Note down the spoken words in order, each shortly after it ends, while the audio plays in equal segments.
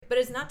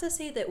it's not to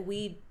say that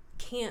we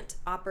can't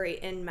operate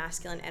in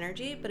masculine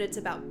energy, but it's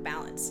about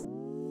balance.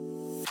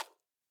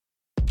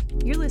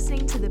 You're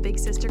listening to the Big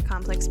Sister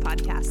Complex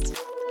podcast.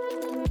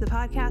 The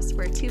podcast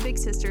where two big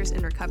sisters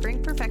and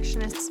recovering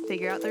perfectionists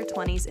figure out their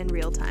 20s in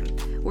real time.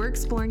 We're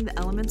exploring the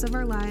elements of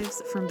our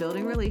lives, from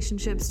building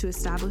relationships to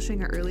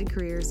establishing our early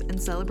careers,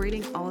 and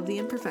celebrating all of the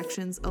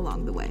imperfections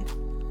along the way.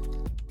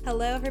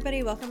 Hello,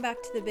 everybody. Welcome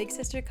back to the Big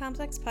Sister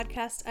Complex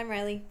podcast. I'm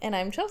Rilee. And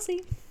I'm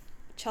Chelsea.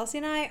 Chelsea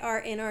and I are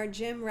in our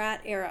gym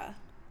rat era.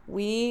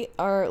 We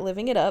are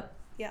living it up.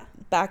 Yeah.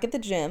 Back at the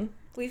gym.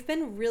 We've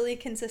been really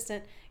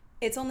consistent.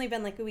 It's only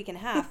been like a week and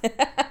a half.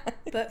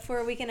 But for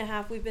a week and a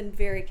half, we've been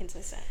very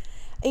consistent.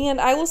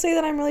 And I will say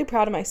that I'm really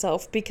proud of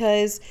myself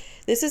because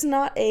this is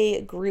not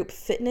a group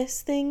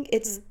fitness thing.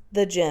 It's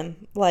the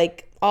gym.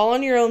 Like, all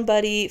on your own,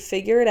 buddy.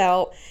 Figure it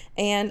out.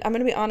 And I'm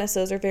going to be honest,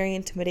 those are very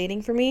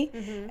intimidating for me.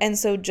 And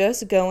so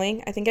just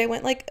going, I think I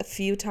went like a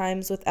few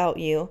times without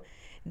you.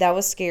 That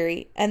was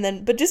scary.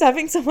 But just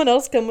having someone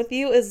else come with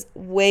you is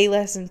way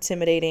less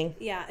intimidating.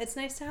 Yeah, it's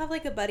nice to have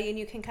like a buddy and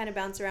you can kind of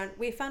bounce around.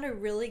 We found a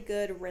really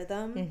good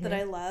rhythm that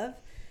I love.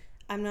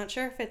 I'm not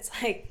sure if it's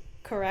like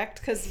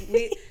correct because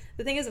the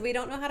thing is we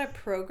don't know how to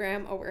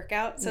program a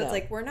workout. So it's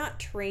like we're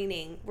not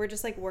training. We're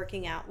just like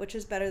working out, which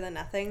is better than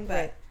nothing.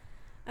 But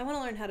I want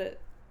to learn how to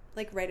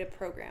like write a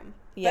program.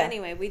 Yeah. But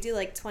anyway, we do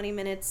like 20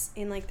 minutes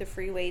in like the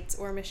free weights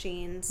or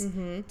machines,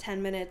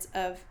 10 minutes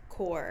of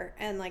core,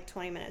 and like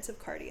 20 minutes of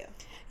cardio.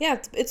 Yeah,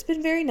 it's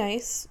been very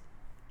nice.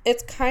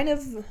 It's kind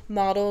of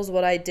models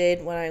what I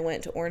did when I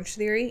went to Orange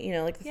Theory, you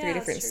know, like the 3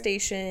 different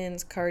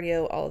stations,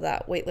 cardio, all of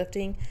that,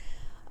 weightlifting,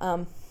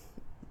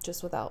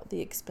 just without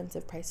the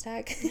expensive price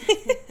tag.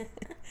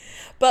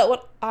 But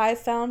what I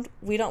found,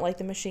 we don't like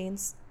the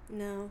machines.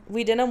 No.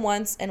 We did them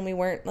once and we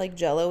weren't like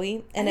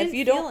jello-y. And if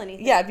you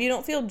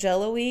don't feel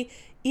jello-y,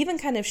 even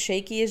kind of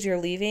shaky as you're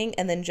leaving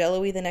and then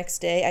jello-y the next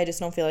day, I just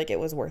don't feel like it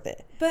was worth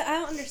it. But I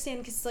don't understand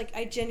because like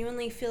I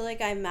genuinely feel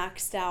like I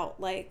maxed out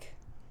like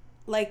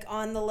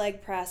on the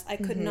leg press. I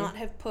could not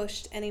have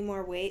pushed any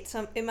more weight.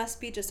 So it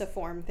must be just a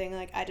form thing.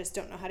 Like I just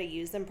don't know how to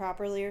use them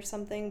properly or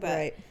something.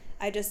 But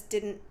I just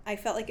didn't. I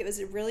felt like it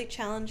was really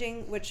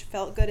challenging, which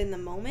felt good in the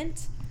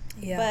moment.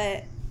 Yeah.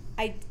 But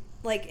I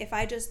like if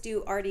I just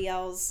do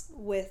RDLs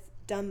with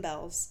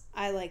dumbbells,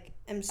 I like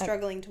am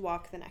struggling to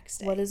walk the next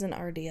day. What is an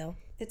RDL?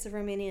 It's a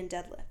Romanian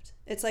deadlift.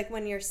 It's like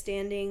when you're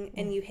standing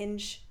and you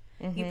hinge,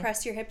 you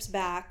press your hips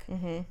back,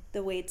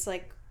 the weights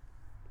like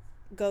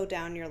go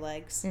down your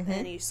legs, and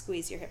then you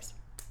squeeze your hips.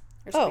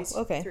 Or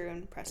squeeze through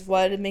and press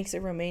forward. What makes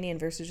it Romanian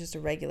versus just a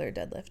regular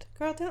deadlift?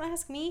 Girl, don't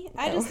ask me.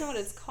 I just know what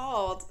it's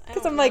called.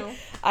 Because I'm like,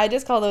 I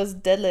just call those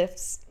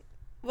deadlifts.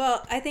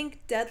 Well, I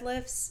think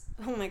deadlifts,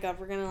 oh my God,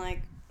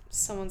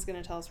 someone's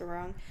going to tell us we're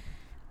wrong.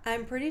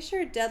 I'm pretty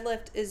sure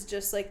deadlift is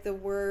just like the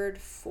word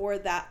for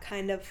that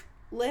kind of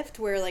lift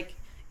where like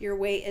your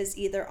weight is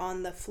either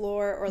on the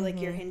floor or like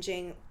you're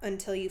hinging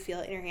until you feel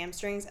it in your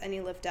hamstrings and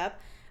you lift up.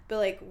 But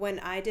like when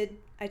I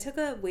took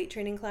a weight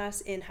training class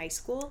in high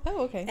school.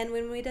 Oh, okay. And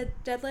when we did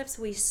deadlifts,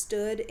 we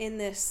stood in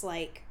this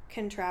like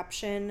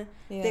contraption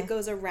that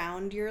goes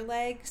around your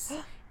legs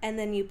and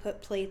then you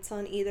put plates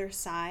on either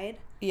side.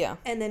 Yeah.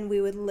 And then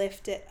we would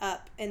lift it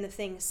up and the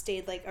thing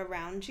stayed like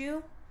around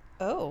you.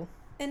 Oh.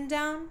 And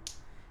down.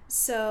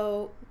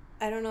 So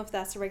I don't know if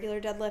that's a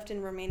regular deadlift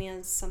in Romania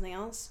is something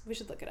else. We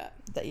should look it up.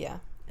 Yeah.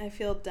 I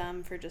feel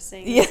dumb for just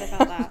saying this stuff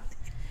out loud.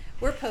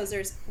 We're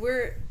posers.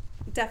 We're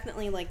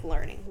definitely like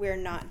learning. We're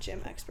not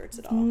gym experts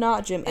at all.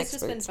 Not gym experts.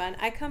 It's just been fun.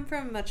 I come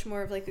from much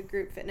more of like a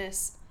group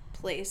fitness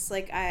place.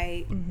 Like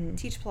I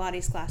teach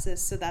Pilates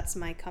classes, so that's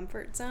my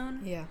comfort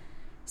zone. Yeah.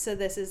 So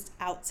this is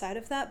outside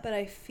of that, but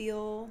I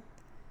feel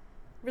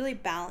really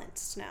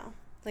balanced now,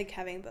 like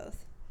having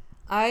both.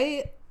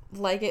 I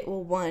like it,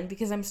 well, one,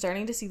 because I'm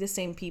starting to see the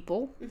same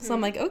people. So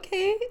I'm like,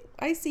 okay,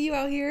 I see you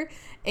out here.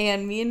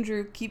 And me and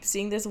Drew keep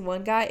seeing this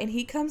one guy, and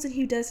he comes and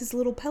he does his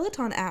little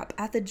Peloton app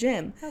at the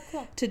gym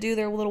to do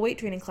their little weight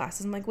training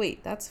classes. I'm like,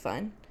 wait, that's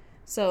fun.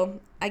 So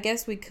I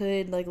guess we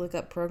could like look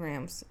up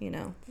programs, you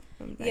know.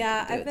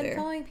 Yeah, I've been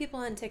following people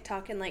on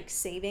TikTok and like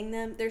saving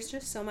them. There's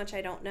just so much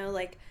I don't know.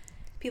 Like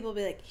people will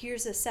be like,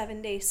 here's a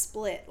 7-day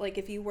split. Like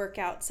if you work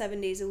out 7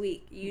 days a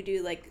week, you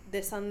do like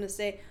this on this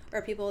day,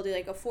 or people will do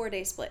like a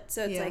 4-day split.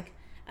 So it's like,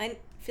 I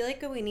feel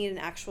like we need an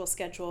actual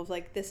schedule of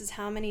like, this is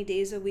how many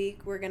days a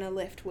week we're going to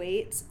lift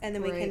weights. And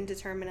then we can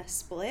determine a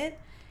split.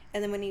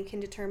 And then when you can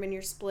determine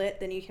your split,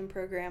 then you can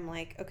program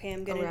like, okay,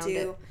 I'm going to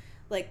do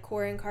like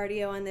core and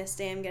cardio on this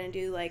day. I'm going to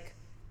do like,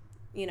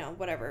 you know,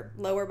 whatever,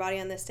 lower body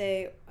on this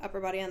day, upper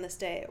body on this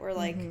day, or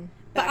like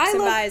backs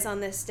and thighs on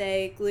this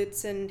day,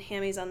 glutes and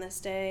hammies on this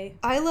day.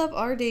 I love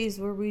our days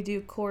where we do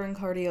core and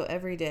cardio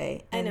every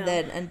day and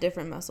then a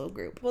different muscle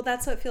group. Well,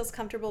 that's what feels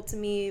comfortable to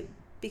me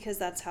because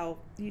that's how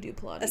you do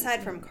Pilates.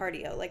 Aside from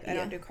cardio, like I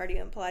don't do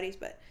cardio and Pilates,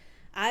 but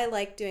I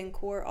like doing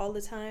core all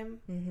the time.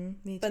 Me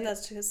too. But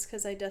that's just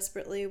because I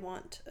desperately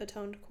want a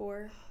toned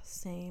core.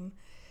 Same.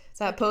 It's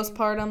that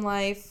postpartum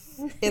life.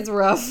 It's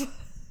rough.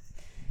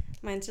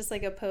 Mine's just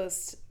like a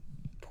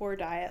post-poor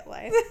diet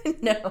life.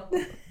 No.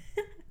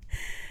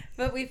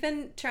 But we've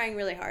been trying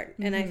really hard,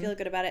 and I feel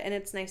good about it, and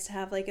it's nice to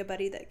have, like, a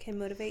buddy that can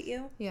motivate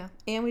you. Yeah,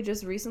 and we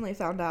just recently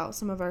found out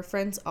some of our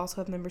friends also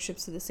have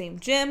memberships to the same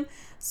gym,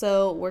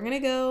 so we're going to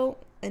go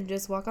and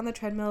just walk on the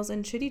treadmills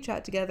and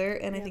chitty-chat together,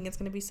 and I think it's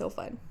going to be so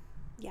fun.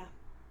 Yeah,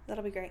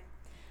 that'll be great.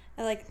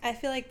 I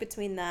feel like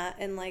between that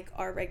and, like,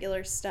 our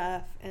regular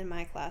stuff and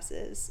my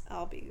classes,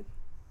 I'll be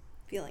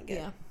feeling good.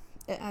 Yeah,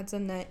 it adds a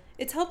net.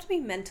 It's helped me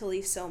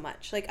mentally so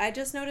much. Like, I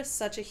just noticed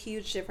such a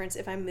huge difference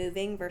if I'm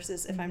moving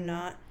versus if I'm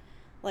not.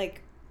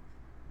 Like,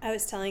 I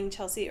was telling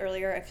Chelsea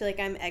earlier, I feel like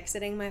I'm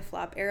exiting my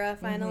flop era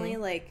finally.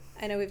 Like,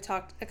 I know we've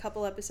talked a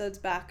couple episodes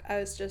back. I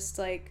was just,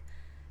 like,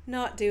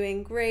 not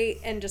doing great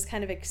and just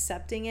kind of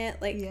accepting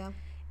it. Like,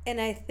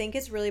 and I think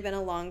it's really been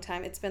a long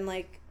time. It's been,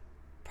 like,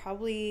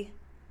 probably,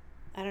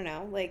 I don't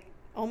know, like,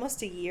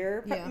 almost a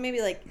year.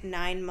 Maybe, like,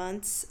 9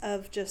 months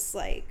of just,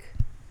 like,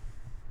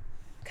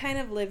 kind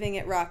of living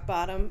at rock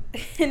bottom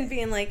and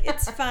being like,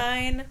 it's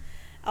fine.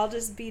 I'll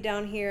just be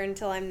down here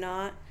until I'm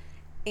not.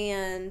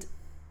 And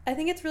I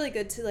think it's really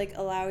good to, like,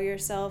 allow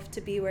yourself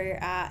to be where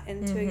you're at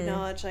and to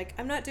acknowledge, like,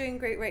 I'm not doing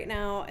great right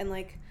now, and,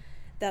 like,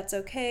 that's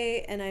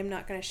okay, and I'm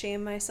not going to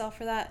shame myself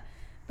for that.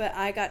 But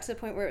I got to the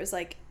point where it was,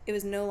 like, it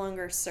was no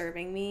longer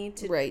serving me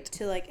to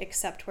like,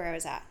 accept where I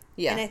was at.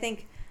 Yeah. And I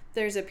think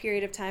there's a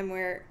period of time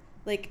where,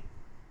 like,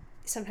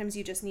 sometimes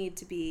you just need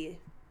to be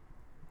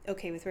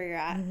okay with where you're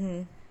at.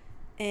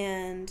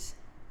 And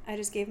I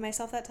just gave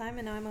myself that time,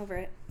 and now I'm over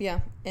it. Yeah.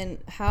 And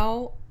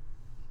how,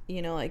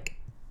 you know, like,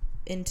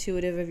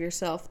 intuitive of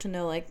yourself to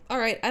know, like, all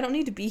right, I don't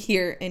need to be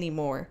here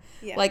anymore.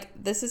 Like,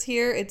 this is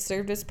here, it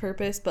served its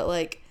purpose, but,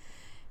 like,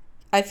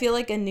 I feel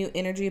like a new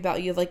energy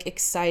about you of, like,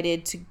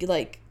 excited to,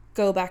 like,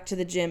 go back to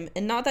the gym.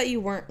 And not that you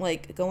weren't,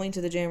 like, going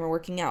to the gym or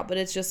working out, but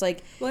it's just,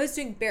 like, well, I was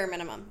doing bare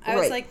minimum. I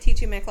was, like,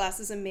 teaching my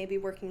classes and maybe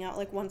working out,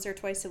 like, once or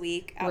twice a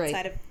week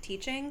outside of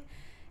teaching,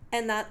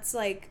 and that's,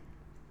 like,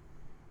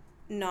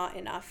 not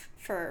enough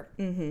for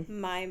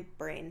my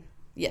brain.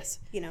 Yes.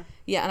 You know?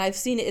 Yeah, and I've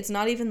seen it. It's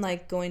not even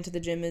like going to the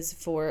gym is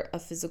for a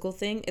physical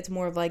thing. It's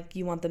more of like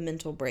you want the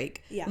mental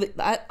break. Yeah.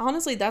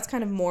 Honestly, that's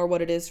kind of more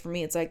what it is for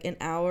me. It's like an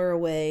hour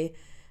away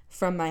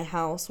from my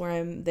house where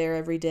I'm there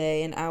every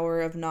day, an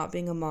hour of not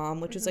being a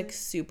mom, which is like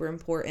super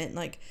important.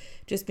 Like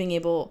just being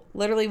able,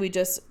 literally we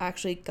just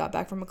actually got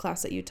back from a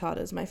class that you taught.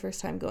 It was my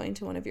first time going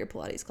to one of your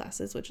Pilates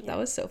classes, which that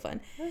was so fun.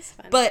 It was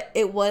fun. But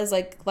it was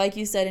like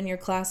you said in your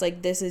class,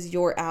 like this is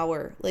your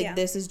hour. Like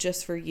this is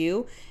just for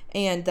you.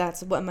 And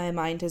that's what my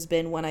mind has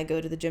been when I go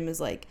to the gym is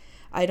like,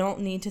 I don't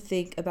need to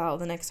think about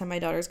the next time my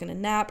daughter's going to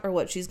nap or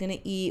what she's going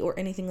to eat or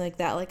anything like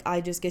that. Like, I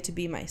just get to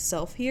be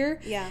myself here.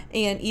 Yeah.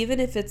 And even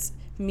if it's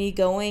me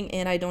going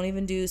and I don't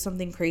even do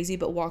something crazy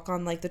but walk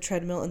on, like, the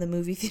treadmill in the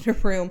movie theater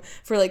room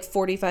for, like,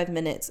 45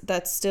 minutes,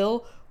 that's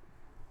still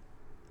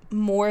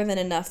more than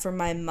enough for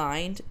my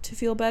mind to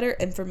feel better.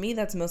 And for me,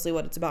 that's mostly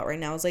what it's about right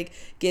now is, like,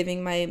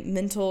 giving my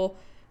mental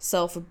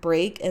self a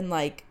break and,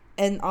 like,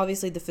 and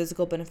obviously the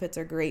physical benefits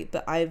are great,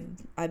 but I've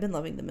been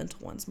loving the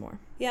mental ones more.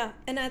 Yeah,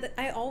 and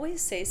I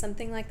always say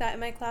something like that in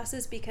my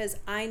classes because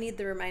I need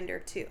the reminder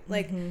too.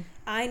 Like,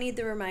 I need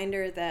the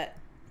reminder that,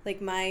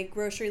 like, my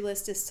grocery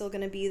list is still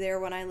going to be there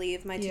when I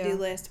leave, my to-do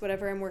list,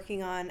 whatever I'm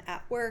working on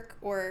at work,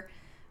 or,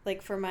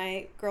 like, for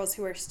my girls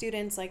who are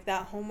students, like,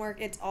 that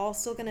homework, it's all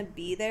still going to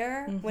be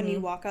there when you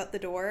walk out the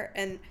door.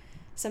 And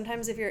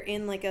sometimes if you're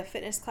in, like, a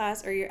fitness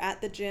class or you're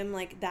at the gym,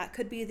 like, that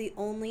could be the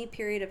only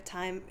period of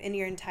time in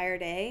your entire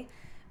day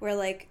where,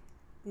 like,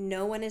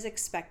 no one is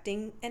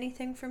expecting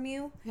anything from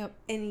you. Yep.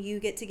 And you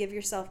get to give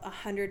yourself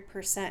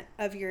 100%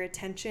 of your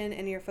attention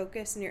and your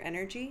focus and your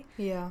energy.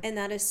 Yeah. And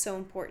that is so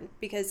important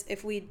because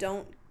if we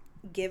don't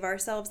give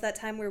ourselves that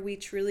time where we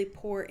truly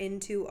pour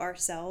into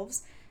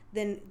ourselves,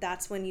 then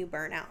that's when you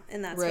burn out.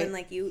 And that's when,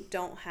 like, you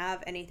don't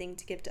have anything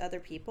to give to other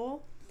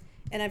people.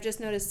 And I've just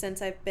noticed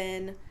since I've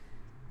been,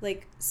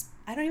 like,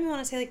 I don't even want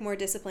to say, like, more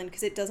disciplined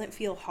because it doesn't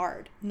feel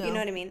hard. No, you know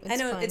what I mean? I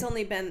know fine.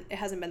 It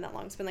hasn't been that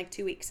long. It's been, like,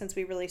 2 weeks since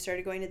we really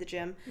started going to the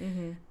gym.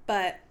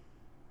 But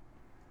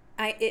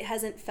it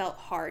hasn't felt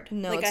hard.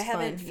 No, like, I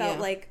haven't felt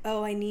like,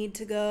 oh, I need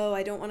to go.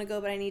 I don't want to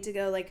go, but I need to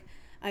go. Like,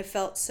 I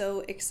felt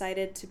so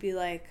excited to be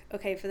like,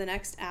 okay, for the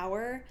next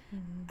hour,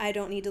 I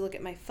don't need to look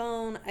at my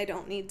phone. I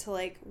don't need to,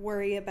 like,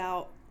 worry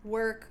about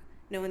work.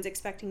 No one's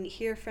expecting to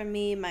hear from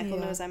me. Michael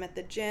knows I'm at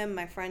the gym.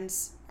 My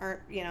friends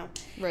aren't, you know.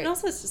 Right. And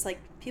also it's just, like,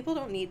 people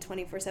don't need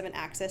 24/7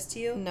 access to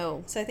you.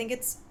 No. So I think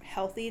it's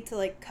healthy to,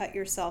 like, cut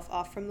yourself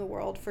off from the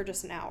world for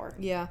just an hour.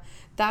 Yeah.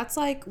 That's,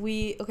 like,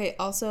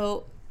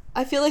 also,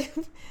 I feel like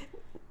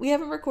we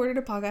haven't recorded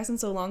a podcast in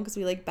so long because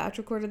we, like, batch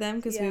recorded them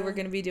because we were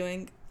going to be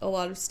doing a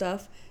lot of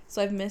stuff.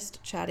 So I've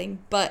missed chatting.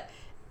 But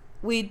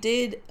we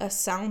did a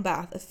sound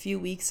bath a few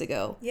weeks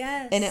ago.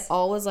 Yes. And it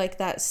all was, like,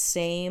 that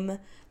same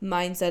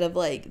mindset of,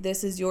 like,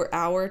 this is your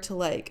hour to,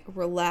 like,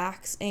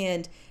 relax.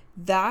 And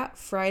that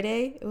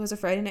Friday, it was a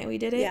Friday night we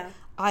did it. Yeah.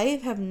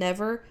 I have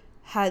never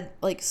had,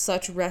 like,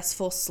 such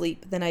restful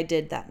sleep than I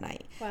did that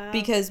night. Wow.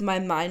 Because my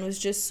mind was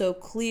just so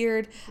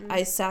cleared.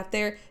 I sat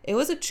there. It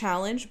was a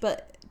challenge,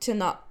 but to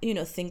not, you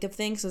know, think of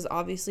things because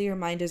obviously your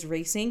mind is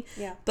racing.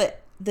 Yeah.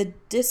 But the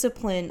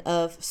discipline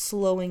of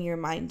slowing your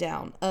mind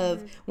down,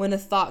 of when a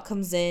thought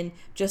comes in,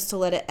 just to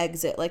let it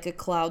exit like a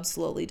cloud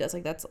slowly does.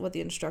 Like, that's what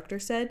the instructor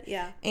said.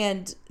 Yeah.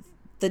 And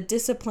the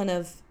discipline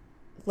of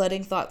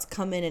letting thoughts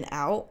come in and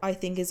out, I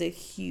think, is a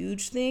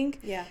huge thing.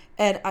 Yeah.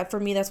 And for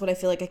me, that's what I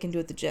feel like I can do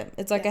at the gym.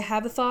 It's like I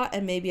have a thought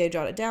and maybe I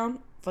jot it down,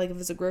 like if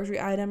it's a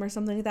grocery item or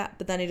something like that,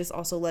 but then I just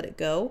also let it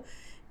go.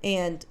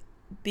 And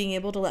being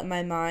able to let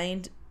my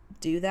mind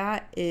do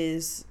that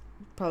is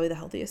probably the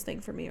healthiest thing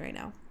for me right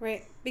now.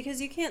 Right.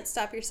 Because you can't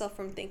stop yourself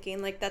from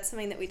thinking. Like, that's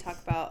something that we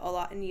talk about a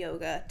lot in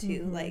yoga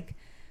too. Like,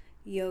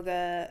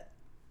 yoga,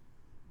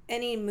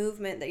 any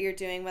movement that you're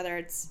doing, whether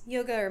it's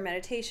yoga or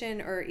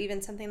meditation or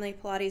even something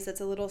like Pilates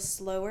that's a little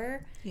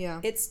slower,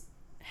 it's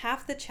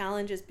half the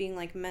challenge is being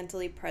like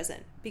mentally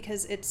present,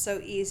 because it's so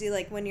easy.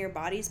 Like, when your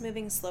body's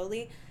moving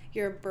slowly,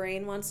 your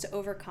brain wants to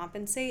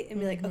overcompensate and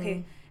be like,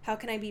 okay, how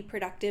can I be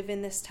productive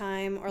in this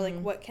time? Or like,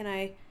 what can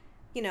I,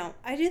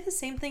 I do the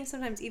same thing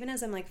sometimes, even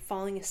as I'm like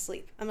falling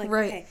asleep. I'm like,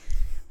 okay,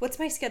 what's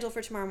my schedule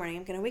for tomorrow morning?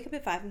 I'm going to wake up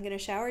at 5. I'm going to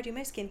shower, do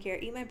my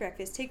skincare, eat my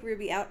breakfast, take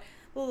Ruby out,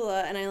 blah, blah, blah,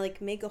 and I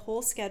like make a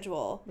whole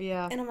schedule.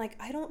 Yeah. And I'm like,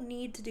 I don't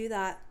need to do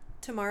that.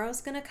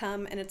 Tomorrow's going to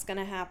come and it's going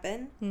to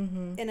happen.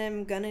 And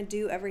I'm going to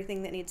do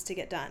everything that needs to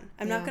get done.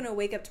 I'm not going to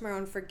wake up tomorrow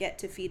and forget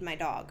to feed my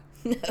dog.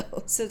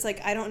 No. So it's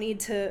like, I don't need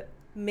to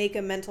make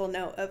a mental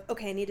note of,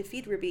 okay, I need to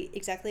feed Ruby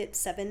exactly at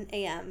 7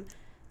 a.m.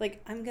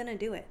 Like, I'm going to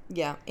do it.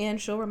 Yeah.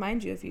 And she'll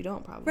remind you if you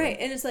don't, probably. Right.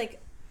 And it's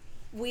like,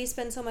 we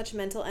spend so much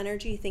mental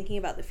energy thinking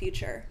about the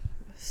future.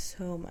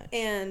 So much.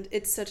 And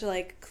it's such a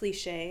like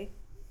cliche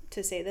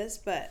to say this,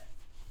 but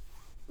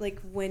like,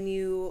 when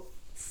you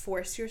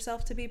force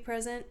yourself to be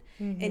present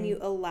and you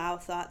allow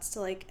thoughts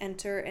to like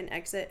enter and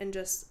exit, and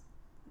just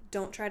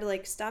don't try to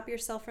like stop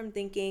yourself from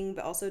thinking,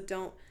 but also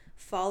don't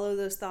follow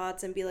those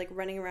thoughts and be like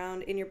running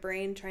around in your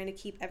brain trying to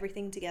keep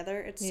everything together.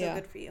 It's so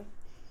good for you.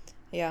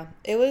 Yeah,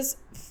 it was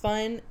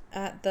fun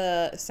at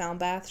the sound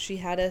bath. She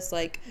had us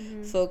like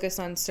focus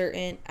on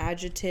certain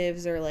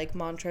adjectives or like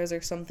mantras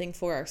or something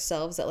for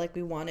ourselves that like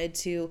we wanted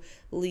to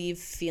leave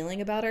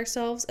feeling about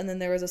ourselves. And then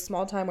there was a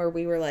small time where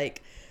we were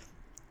like,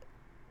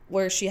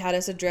 where she had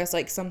us address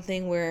like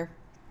something where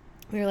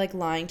we were like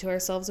lying to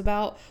ourselves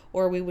about,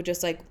 or we would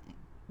just like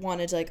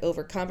wanted to like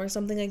overcome or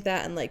something like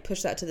that, and like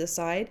push that to the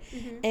side.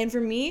 And for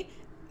me,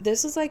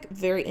 this was like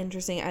very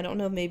interesting. I don't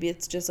know, maybe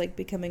it's just like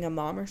becoming a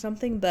mom or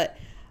something, but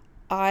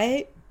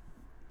this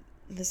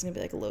is gonna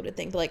be like a loaded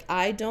thing, but like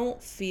I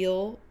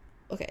feel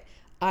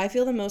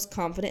the most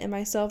confident in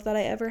myself that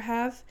I ever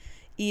have,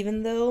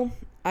 even though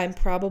I'm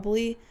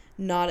probably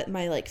not at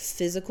my like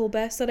physical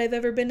best that I've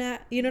ever been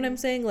at. You know what I'm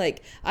saying?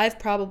 Like, I've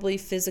probably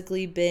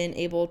physically been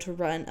able to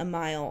run a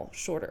mile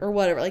shorter or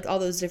whatever, like all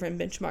those different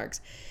benchmarks.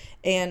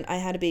 And I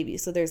had a baby,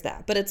 so there's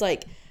that. But it's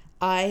like,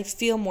 I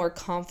feel more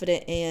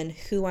confident in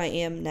who I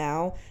am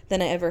now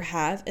than I ever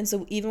have. And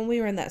so even when we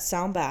were in that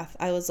sound bath,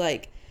 I was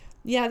like,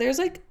 yeah, there's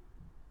like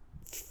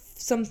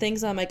some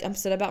things I'm like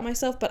upset about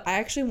myself, but I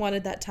actually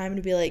wanted that time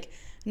to be like,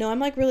 no, I'm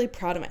like really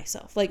proud of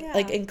myself. Like,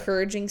 like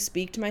encouraging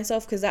speak to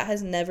myself, because that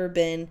has never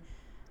been,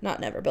 not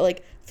never, but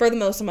like for the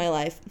most of my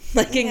life,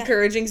 like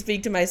encouraging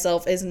speak to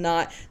myself is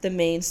not the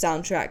main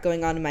soundtrack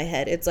going on in my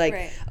head. It's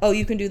like, oh,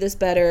 you can do this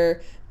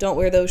better. Don't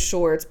wear those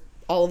shorts.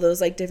 All of those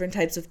like different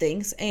types of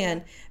things.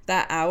 And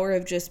that hour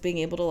of just being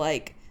able to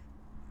like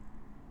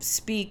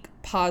speak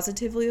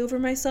positively over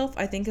myself,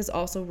 I think has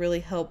also really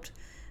helped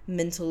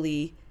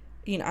mentally,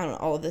 I don't know,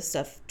 all of this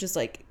stuff, just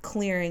like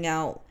clearing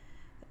out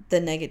the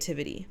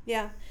negativity.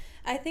 Yeah.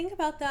 I think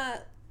about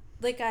that.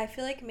 Like, I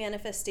feel like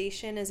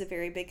manifestation is a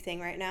very big thing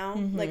right now.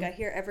 Like, I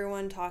hear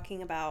everyone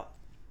talking about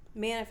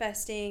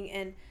manifesting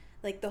and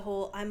like the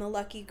whole I'm a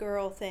lucky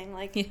girl thing,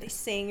 like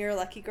saying you're a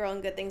lucky girl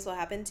and good things will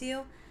happen to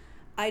you.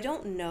 I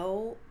don't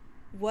know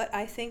what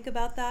I think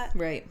about that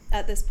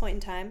at this point in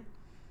time,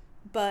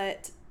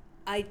 but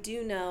I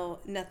do know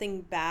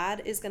nothing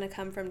bad is going to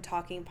come from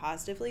talking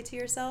positively to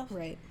yourself.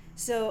 Right.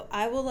 So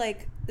I will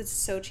like, it's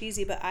so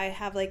cheesy, but I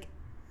have like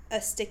a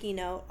sticky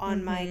note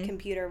on my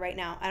computer right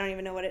now. I don't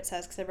even know what it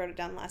says because I wrote it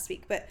down last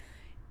week, but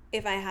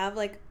if I have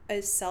like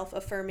a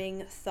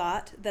self-affirming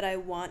thought that I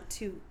want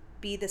to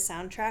be the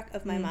soundtrack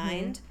of my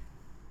mind,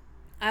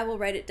 I will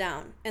write it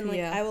down and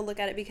like I will look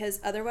at it, because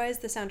otherwise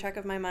the soundtrack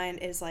of my mind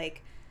is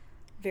like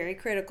very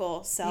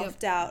critical,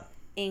 self-doubt,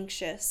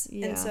 anxious.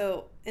 And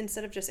so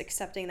instead of just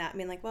accepting that and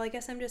being like, well, I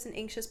guess I'm just an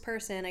anxious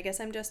person, I guess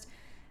I'm just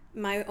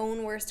my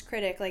own worst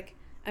critic, like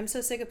I'm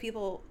so sick of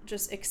people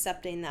just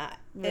accepting that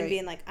and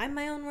being like, I'm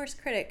my own worst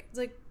critic. It's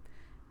like,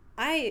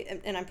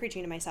 and I'm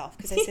preaching to myself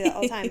because I say that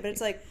all the time, but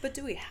it's like, but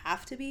do we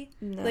have to be?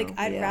 No, like,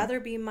 I'd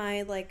rather be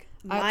my, like,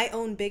 my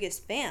own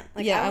biggest fan.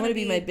 Like, I want to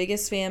be my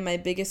biggest fan, my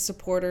biggest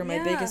supporter,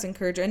 my biggest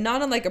encourager. And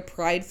not in, like, a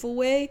prideful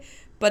way,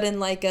 but in,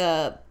 like,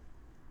 a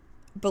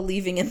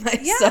believing in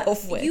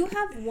myself way. You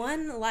have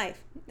one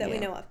life that we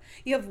know of.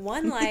 You have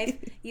one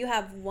life. You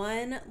have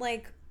one,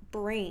 like,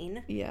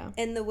 brain,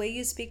 and the way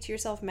you speak to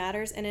yourself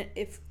matters, and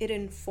it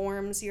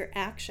informs your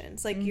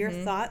actions. Like, your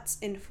thoughts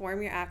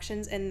inform your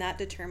actions, and that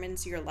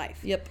determines your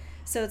life.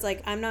 So it's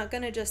like, I'm not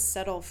gonna just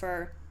settle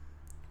for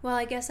well,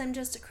 I guess I'm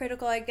just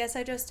critical. I guess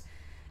I just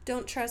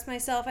don't trust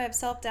myself. I have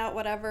self-doubt,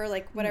 whatever,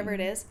 like, whatever it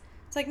is.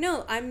 It's like,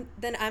 no, I'm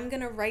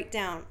going to write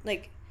down,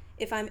 like,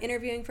 if I'm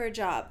interviewing for a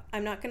job,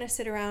 I'm not going to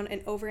sit around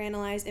and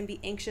overanalyze and be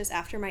anxious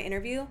after my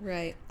interview.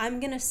 Right. I'm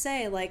going to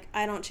say, like,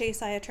 I don't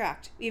chase, I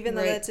attract. Even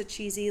though that's a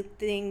cheesy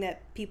thing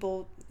that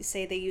people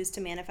say they use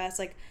to manifest.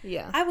 Like,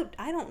 I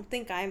don't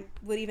think I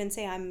would even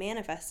say I'm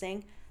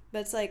manifesting. But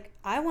it's like,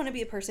 I want to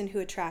be a person who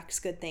attracts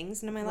good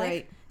things into my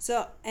life.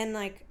 So, and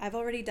like, I've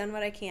already done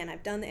what I can.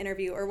 I've done the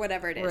interview or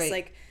whatever it is.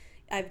 Like,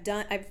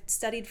 I've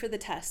studied for the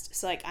test.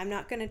 So like, I'm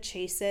not going to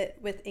chase it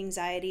with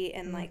anxiety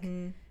and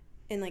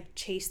like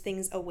chase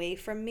things away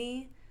from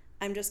me.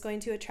 I'm just going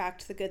to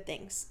attract the good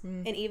things.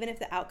 And even if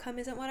the outcome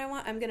isn't what I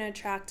want, I'm going to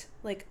attract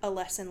like a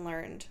lesson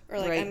learned, or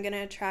like I'm going to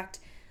attract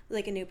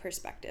like a new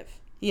perspective.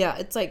 Yeah,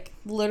 it's like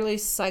literally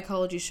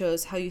psychology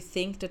shows how you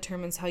think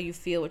determines how you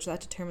feel, which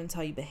that determines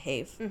how you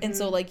behave. And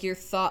so like your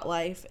thought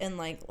life and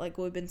like what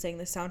we've been saying,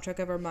 the soundtrack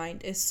of our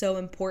mind is so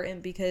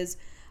important because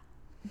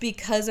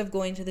of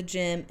going to the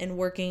gym and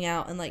working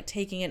out and like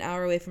taking an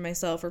hour away from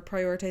myself or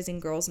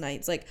prioritizing girls'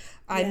 nights. Like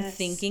I'm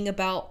thinking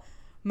about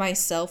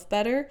myself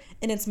better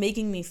and it's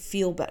making me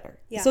feel better.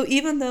 So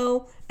even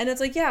though, and it's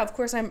like, yeah, of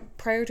course I'm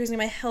prioritizing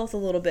my health a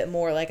little bit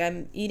more, like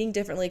I'm eating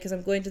differently because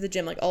I'm going to the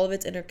gym, like all of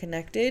it's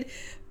interconnected,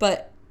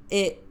 but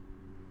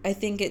I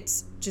think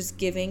it's just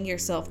giving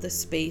yourself the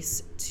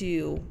space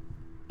to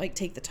like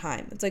take the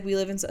time. It's like we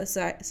live in a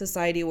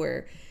society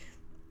where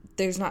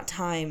there's not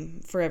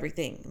time for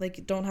everything. Like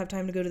you don't have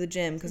time to go to the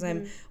gym because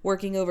I'm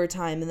working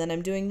overtime and then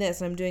I'm doing this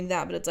and I'm doing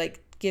that, but it's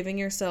like giving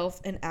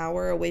yourself an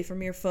hour away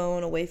from your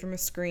phone, away from a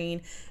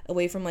screen,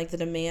 away from like the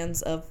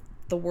demands of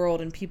the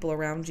world and people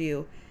around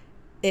you.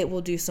 It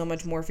will do so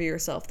much more for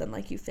yourself than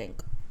like you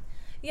think.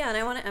 Yeah, and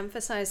I want to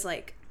emphasize,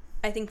 like,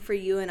 I think for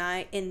you and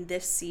I in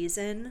this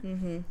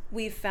season,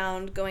 we've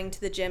found going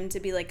to the gym to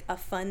be like a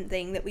fun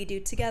thing that we do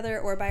together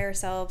or by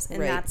ourselves,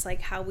 and that's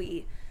like how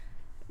we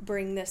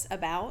bring this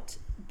about.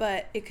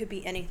 But it could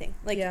be anything.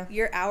 Like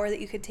your hour that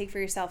you could take for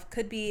yourself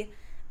could be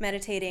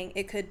meditating.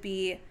 It could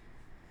be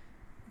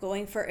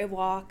going for a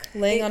walk,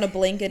 laying on a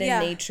blanket in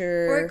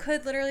nature, or it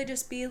could literally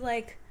just be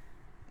like,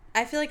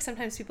 I feel like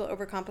sometimes people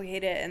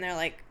overcomplicate it and they're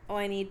like, oh,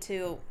 I need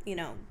to,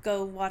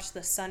 go watch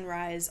the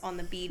sunrise on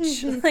the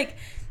beach. Like,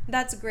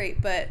 that's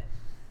great, but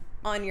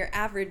on your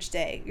average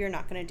day, you're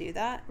not going to do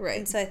that. Right.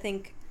 And so I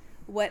think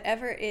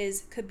whatever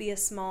could be a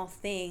small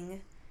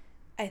thing.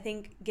 I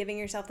think giving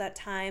yourself that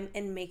time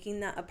and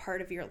making that a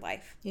part of your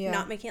life,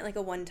 not making it like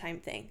a one-time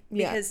thing,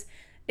 because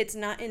it's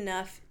not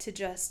enough to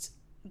just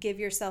give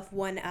yourself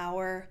 1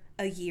 hour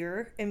a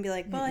year and be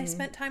like, well, I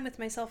spent time with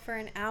myself for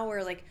an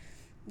hour. Like,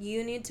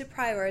 you need to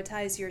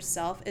prioritize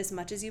yourself as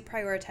much as you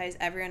prioritize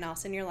everyone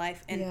else in your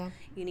life, and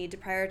you need to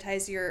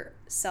prioritize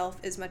yourself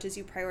as much as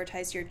you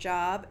prioritize your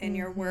job and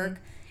your work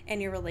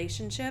and your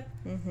relationship.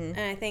 And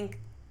I think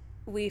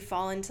we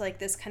fall into like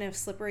this kind of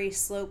slippery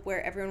slope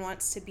where everyone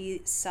wants to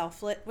be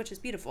selfless, which is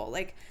beautiful.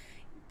 Like,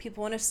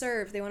 people want to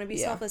serve, they want to be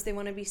selfless, they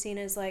want to be seen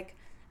as like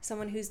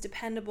someone who's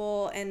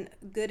dependable and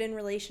good in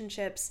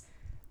relationships.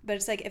 But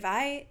it's like,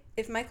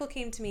 if Michael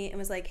came to me and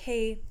was like,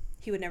 hey,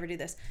 he would never do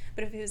this,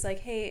 but if he was like,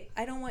 hey,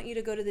 I don't want you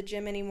to go to the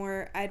gym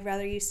anymore, I'd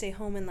rather you stay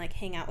home and like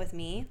hang out with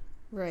me,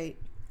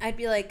 I'd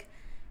be like,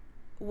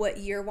 what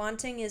you're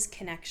wanting is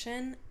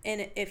connection,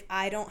 and if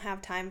I don't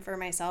have time for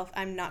myself,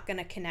 I'm not going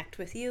to connect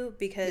with you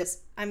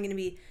because I'm going to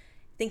be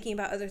thinking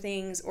about other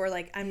things, or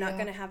like I'm not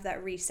going to have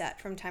that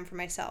reset from time for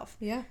myself.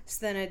 So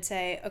then I'd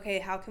say, okay,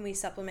 how can we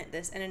supplement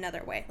this in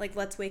another way? Like,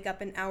 let's wake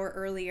up an hour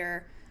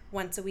earlier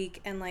once a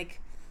week and like,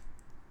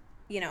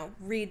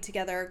 read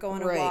together, go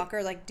on a walk,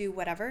 or like do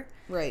whatever.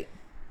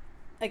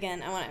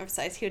 Again, I want to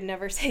emphasize he would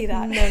never say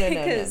that. No.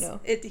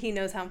 Because he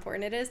knows how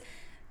important it is.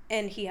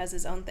 And he has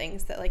his own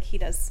things that, like, he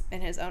does in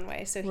his own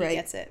way. So he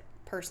gets it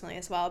personally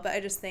as well. But I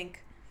just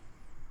think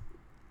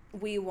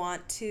we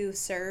want to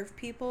serve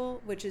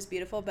people, which is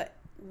beautiful. But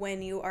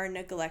when you are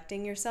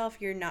neglecting yourself,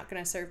 you're not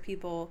going to serve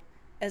people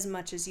as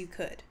much as you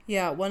could.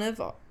 Yeah, one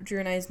of Drew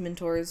and I's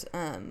mentors,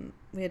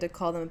 we had to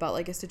call them about,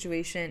 like, a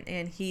situation.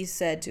 And he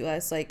said to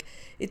us, like,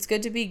 it's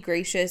good to be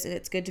gracious and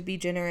it's good to be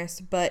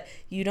generous. But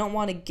you don't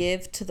want to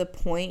give to the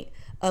point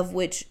of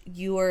which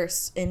you are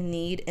in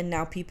need and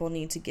now people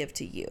need to give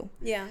to you.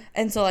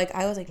 And so, like,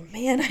 I was like,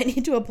 man, I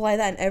need to apply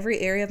that in every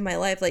area of my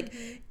life. Like,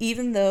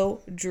 even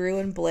though Drew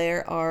and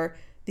Blair are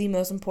the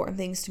most important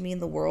things to me in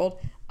the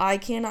world, I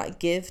cannot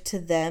give to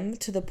them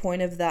to the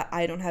point of that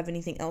I don't have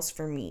anything else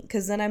for me,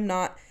 because then I'm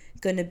not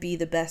going to be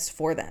the best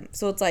for them.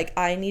 So it's like,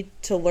 I need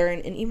to learn,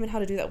 and even how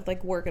to do that with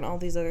like work and all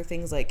these other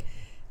things, like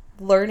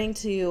learning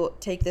to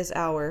take this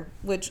hour,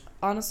 which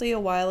honestly a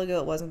while ago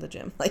it wasn't the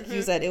gym, like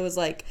you said, it was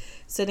like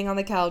sitting on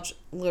the couch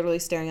literally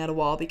staring at a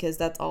wall, because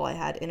that's all I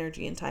had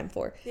energy and time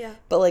for.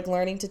 But like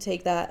learning to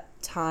take that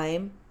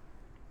time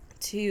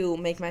to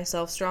make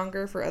myself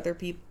stronger for other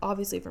people,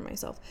 obviously for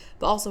myself,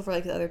 but also for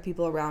like the other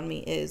people around me,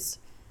 is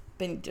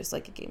been just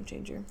like a game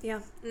changer.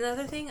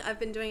 Another thing I've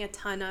been doing a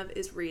ton of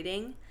is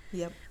reading.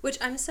 Which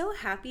I'm so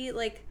happy,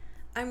 like,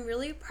 I'm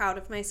really proud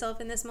of myself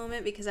in this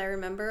moment because I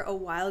remember a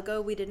while ago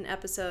we did an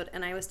episode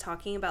and I was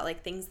talking about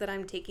like things that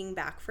I'm taking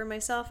back for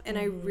myself, and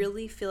I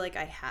really feel like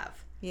I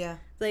have. Yeah.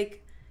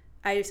 Like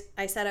I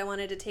said I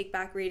wanted to take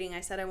back reading.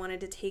 I said I wanted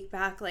to take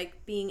back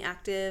like being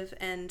active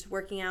and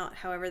working out,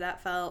 however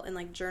that felt, and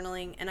like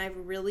journaling, and I've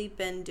really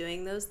been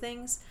doing those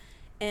things.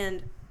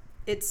 And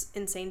it's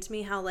insane to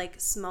me how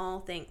like small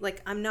thing,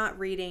 like I'm not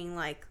reading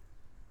like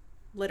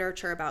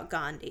literature about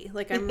Gandhi.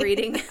 Like I'm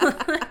reading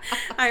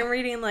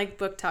like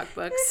book talk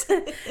books.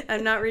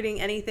 I'm not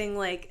reading anything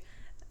like,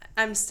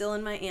 I'm still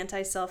in my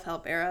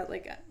anti-self-help era.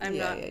 Like I'm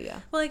not. Yeah.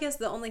 Well, I guess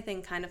the only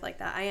thing kind of like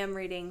that, I am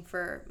reading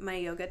for my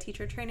yoga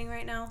teacher training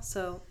right now.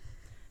 So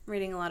I'm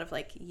reading a lot of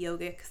like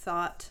yogic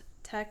thought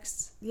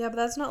texts. Yeah, but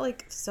that's not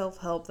like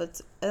self-help.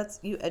 That's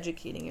you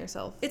educating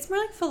yourself. It's more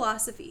like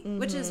philosophy,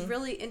 which is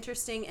really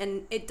interesting,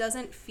 and it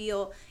doesn't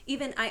feel,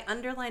 even I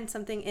underlined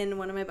something in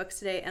one of my books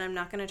today, and I'm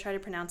not going to try to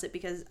pronounce it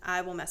because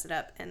I will mess it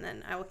up and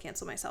then I will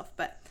cancel myself,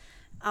 but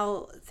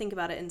I'll think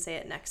about it and say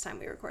it next time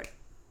we record.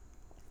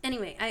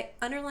 Anyway, I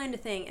underlined a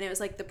thing, and it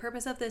was like, the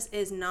purpose of this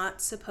is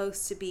not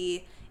supposed to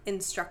be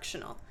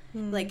instructional.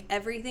 Like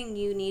everything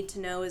you need to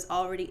know is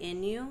already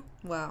in you.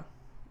 Wow.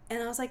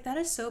 And I was like, that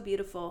is so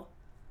beautiful.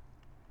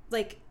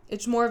 Like,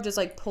 it's more of just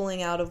like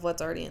pulling out of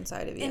what's already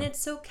inside of you. And it's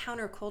so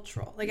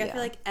countercultural. Like, I feel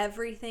like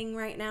everything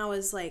right now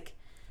is like,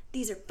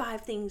 these are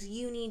 5 things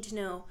you need to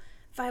know,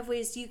 5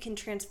 ways you can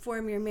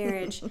transform your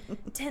marriage,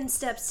 10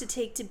 steps to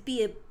take to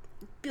be a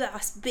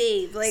boss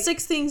babe. Like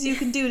 6 things you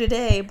can do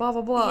today, blah,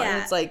 blah, blah. Yeah.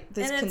 And it's like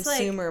this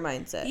consumer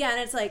mindset. Yeah,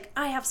 and it's like,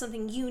 I have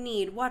something you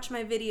need. Watch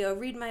my video,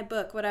 read my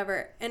book,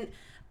 whatever. And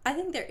I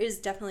think there is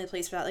definitely a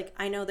place for that. Like,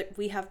 I know that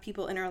we have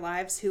people in our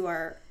lives who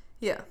are...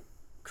 Yeah.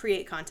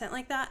 create content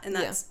like that, and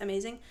that's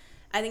amazing.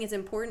 I think it's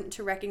important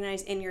to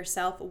recognize in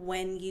yourself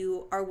when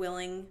you are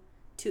willing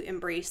to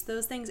embrace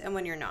those things and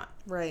when you're not.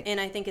 Right. And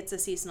I think it's a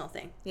seasonal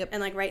thing. Yep.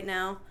 And like right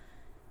now,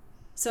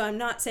 so I'm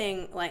not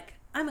saying like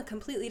I'm a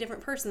completely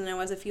different person than I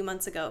was a few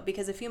months ago,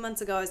 because a few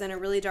months ago I was in a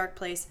really dark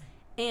place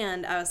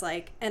and I was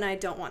like, and I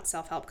don't want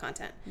self-help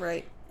content.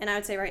 Right. And I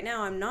would say right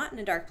now I'm not in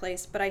a dark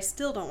place, but I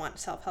still don't want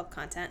self-help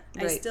content.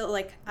 Right. I still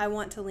like, I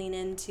want to lean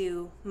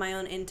into my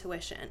own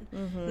intuition.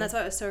 And that's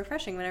why it was so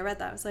refreshing when I read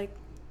that. I was like,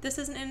 this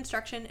isn't an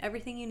instruction.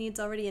 Everything you need is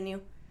already in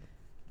you.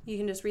 You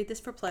can just read this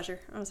for pleasure.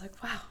 I was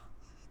like, wow,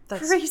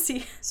 that's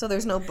crazy. So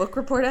there's no book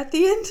report at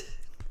the end?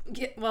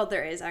 Yeah, well,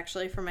 there is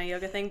actually for my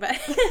yoga thing, but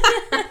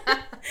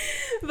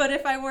but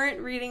if I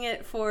weren't reading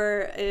it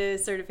for a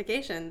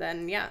certification,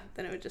 then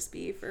it would just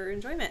be for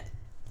enjoyment.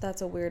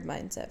 That's a weird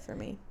mindset for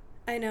me.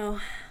 I know.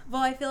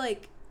 Well, I feel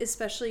like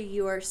especially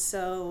you are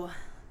so,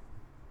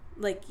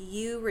 like,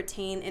 you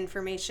retain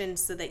information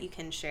so that you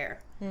can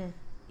share.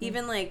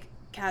 Even, like,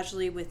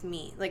 casually with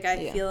me. Like,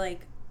 I feel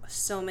like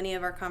so many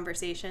of our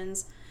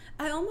conversations,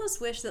 I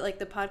almost wish that, like,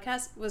 the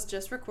podcast was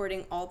just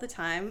recording all the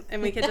time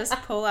and we could just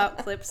pull out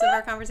clips of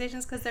our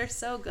conversations because they're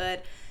so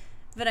good.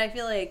 But I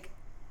feel like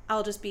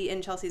I'll just be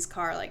in Chelsea's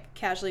car, like,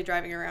 casually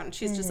driving around. And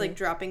she's just, like,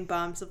 dropping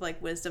bombs of,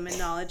 like, wisdom and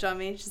knowledge on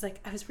me. She's like,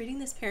 I was reading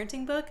this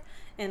parenting book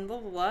and blah,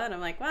 blah, blah. And I'm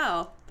like,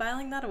 wow,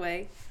 filing that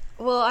away.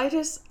 Well,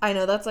 I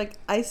know that's, like,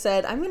 I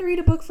said, I'm going to read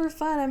a book for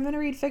fun. I'm going to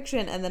read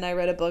fiction. And then I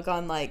read a book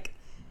on, like,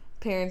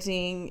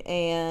 parenting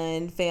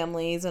and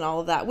families and all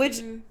of that,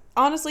 which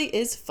honestly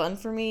is fun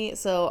for me.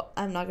 So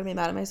I'm not going to be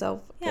mad at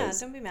myself. Yeah,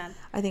 don't be mad.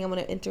 I think I'm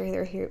going to enter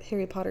their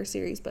Harry Potter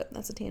series, but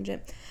that's a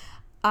tangent.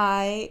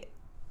 I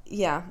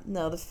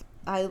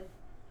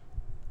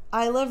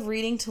love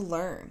reading to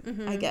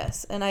learn, I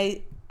guess. And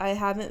I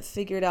haven't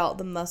figured out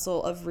the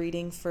muscle of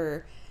reading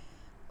for,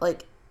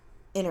 like,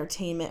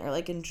 entertainment or,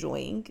 like,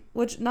 enjoying.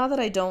 Which, not that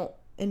I don't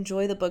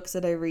enjoy the books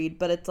that I read,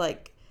 but it's,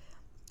 like,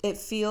 it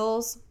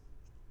feels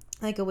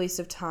like a waste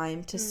of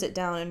time to sit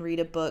down and read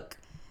a book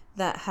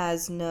that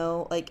has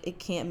no, like, it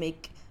can't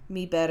make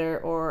me better,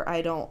 or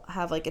I don't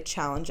have, like, a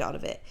challenge out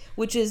of it.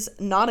 Which is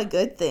not a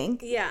good thing.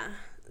 Yeah.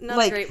 Not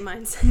like, a great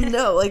mindset.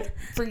 No, like,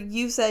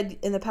 you said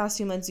in the past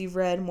 2 months you've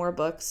read more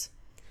books.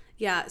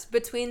 Yeah,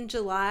 between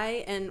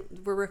July and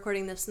we're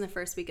recording this in the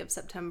first week of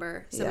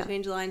September. So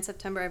between July and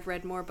September, I've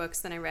read more books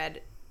than I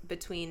read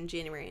between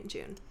January and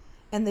June.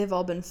 And they've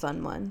all been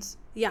fun ones.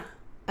 Yeah.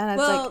 And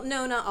well,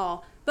 no, not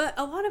all. But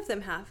a lot of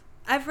them have.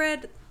 I've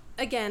read,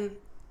 again,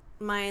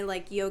 my,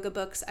 like, yoga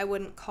books I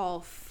wouldn't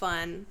call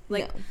fun.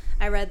 Like, no.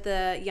 I read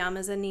the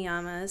Yamas and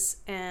Niyamas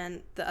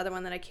and the other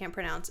one that I can't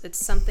pronounce. It's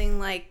something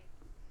like,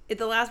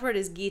 the last word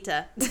is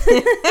Gita.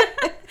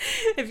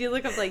 If you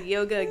look up, like,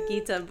 yoga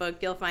Gita book,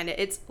 you'll find it.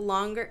 It's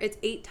longer. It's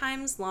 8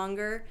 times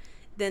longer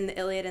than the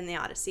Iliad and the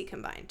Odyssey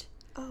combined.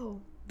 Oh.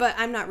 But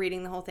I'm not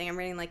reading the whole thing. I'm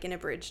reading, like, an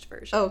abridged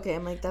version. Oh, okay.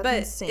 I'm like, that's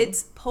insane. But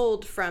it's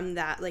pulled from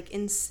that, like,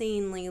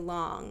 insanely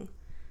long,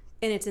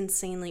 and it's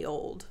insanely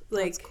old,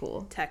 like, that's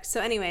cool. Text. So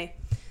anyway,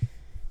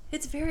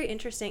 it's very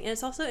interesting. And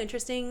it's also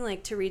interesting,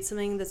 like, to read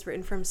something that's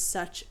written from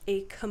such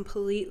a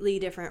completely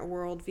different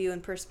worldview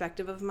and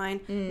perspective of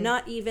mine.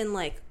 Not even,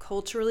 like,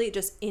 culturally,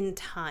 just in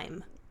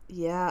time.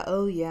 Yeah.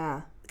 Oh,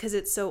 yeah. Because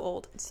it's so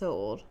old. It's so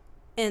old.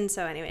 And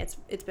so anyway,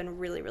 it's been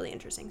really, really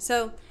interesting.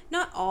 So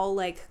not all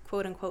like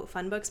quote unquote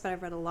fun books, but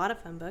I've read a lot of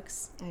fun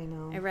books. I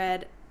know.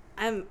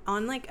 I'm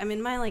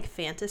in my like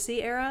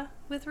fantasy era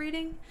with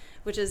reading,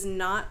 which is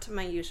not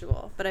my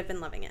usual, but I've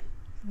been loving it.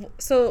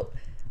 So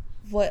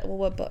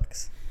what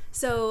books?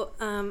 So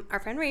our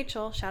friend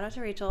Rachel, shout out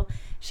to Rachel,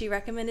 she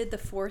recommended The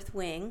Fourth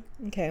Wing.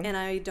 Okay. And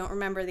I don't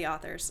remember the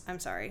authors. I'm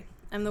sorry.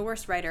 I'm the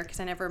worst writer because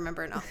I never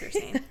remember an author's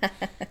name.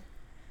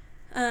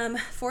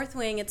 Fourth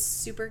Wing, it's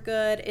super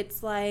good.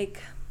 It's like,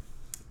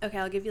 okay,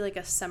 I'll give you like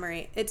a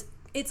summary.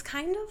 It's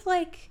kind of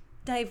like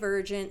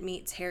Divergent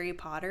meets Harry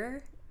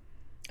Potter.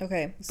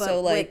 Okay, but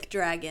so like with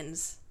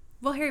dragons.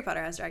 Well, Harry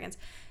Potter has dragons.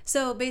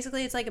 So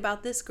basically it's like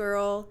about this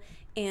girl,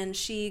 and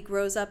she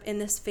grows up in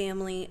this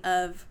family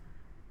of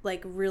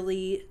like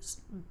really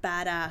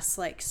badass,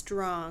 like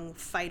strong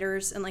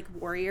fighters and like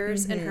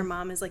warriors. And her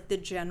mom is like the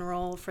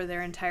general for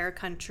their entire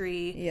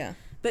country. Yeah.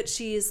 But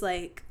she's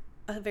like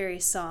a very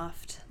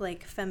soft,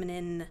 like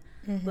feminine,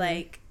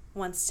 like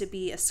wants to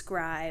be a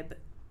scribe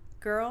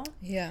girl.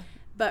 Yeah.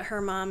 But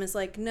her mom is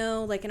like,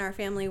 no, like in our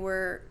family,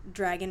 we're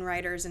dragon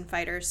riders and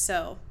fighters,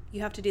 so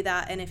you have to do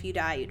that, and if you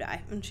die, you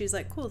die. And she's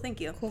like, cool, thank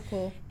you.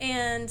 Cool.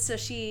 And so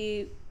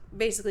she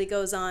basically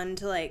goes on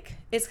to like,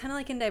 it's kind of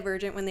like in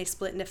Divergent when they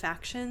split into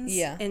factions.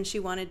 Yeah. And she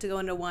wanted to go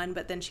into one,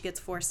 but then she gets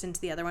forced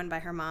into the other one by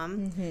her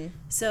mom.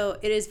 So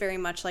it is very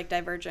much like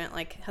Divergent,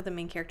 like how the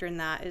main character in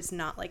that is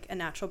not like a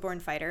natural born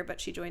fighter,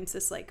 but she joins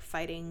this like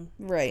fighting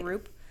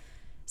group.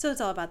 So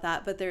it's all about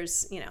that, but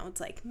there's, it's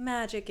like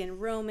magic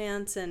and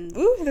romance and...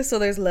 Ooh, so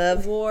there's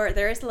love. War.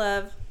 There is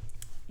love.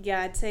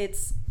 Yeah, I'd say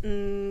it's...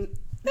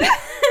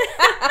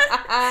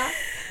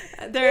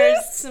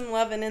 There's some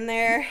loving in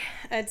there.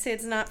 I'd say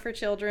it's not for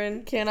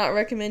children. Cannot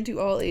recommend to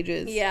all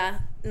ages.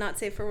 Yeah, not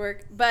safe for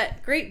work.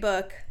 But great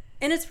book.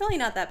 And it's really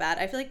not that bad.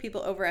 I feel like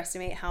people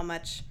overestimate how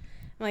much...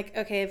 I'm like,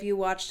 okay, if you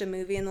watched a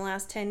movie in the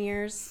last 10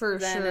 years,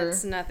 then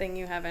it's nothing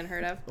you haven't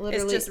heard of.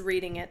 Literally, it's just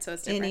reading it, so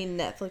it's different. Any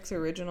Netflix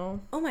original.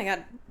 Oh my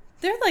god.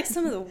 They're like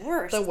some of the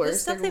worst. The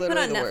stuff they put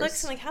on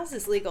Netflix, I'm like, how's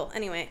this legal?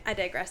 Anyway, I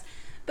digress.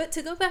 But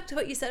to go back to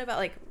what you said about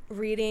like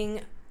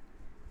reading,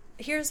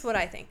 here's what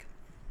I think.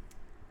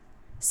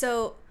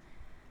 So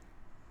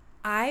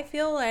I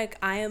feel like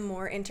I am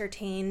more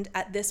entertained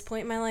at this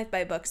point in my life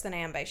by books than I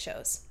am by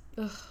shows.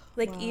 Ugh,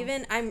 like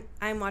even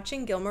I'm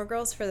watching Gilmore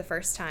Girls for the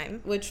first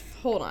time. Which,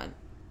 hold on.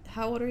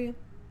 How old are you?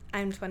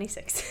 I'm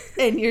 26.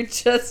 And you're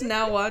just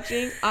now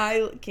watching?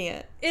 I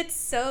can't. It's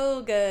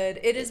so good.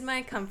 It is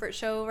my comfort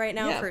show right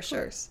now, for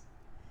sure.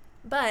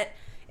 But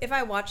if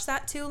I watch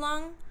that too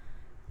long,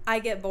 I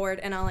get bored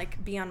and I'll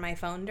like be on my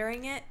phone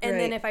during it. And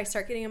then if I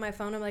start getting on my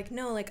phone, I'm like,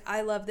 no, like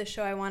I love this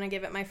show. I want to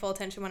give it my full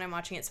attention when I'm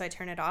watching it, so I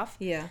turn it off.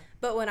 Yeah.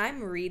 But when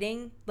I'm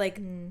reading,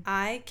 like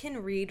I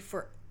can read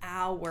for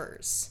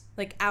hours.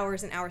 Like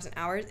hours and hours and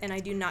hours, and I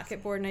do not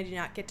get bored and I do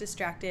not get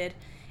distracted.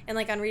 And,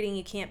 like, on reading,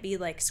 you can't be,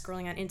 like,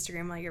 scrolling on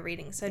Instagram while you're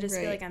reading. So I just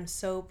feel like I'm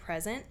so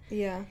present.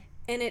 Yeah.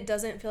 And it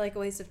doesn't feel like a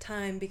waste of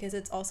time because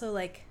it's also,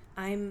 like,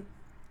 I'm,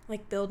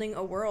 like, building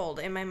a world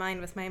in my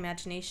mind with my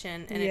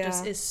imagination. And it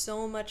just is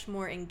so much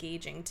more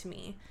engaging to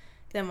me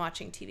than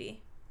watching TV.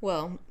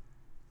 Well,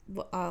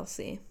 I'll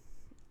see.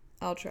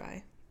 I'll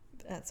try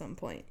at some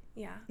point.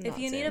 Yeah. If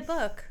you need a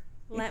book,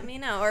 let me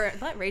know. Or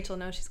let Rachel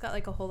know. She's got,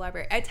 like, a whole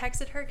library. I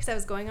texted her because I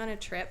was going on a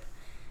trip.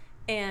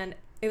 And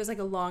it was, like,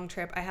 a long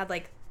trip. I had,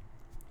 like,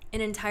 an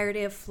entire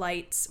day of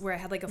flights where I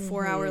had like a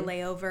 4-hour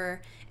layover,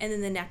 and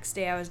then the next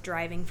day I was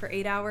driving for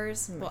 8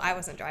 hours. Well, I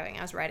wasn't driving,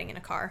 I was riding in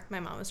a car. My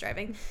mom was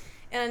driving.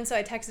 And so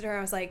I texted her,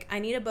 I was like, I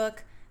need a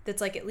book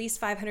that's like at least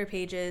 500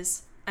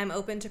 pages. I'm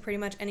open to pretty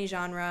much any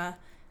genre.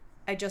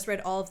 I just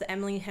read all of the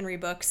Emily Henry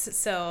books,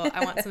 so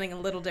I want something a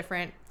little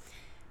different.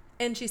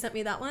 And she sent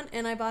me that one,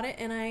 and I bought it,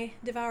 and I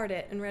devoured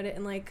it and read it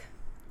in like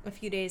a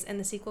few days, and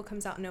the sequel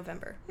comes out in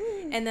November.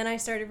 And then I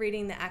started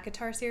reading the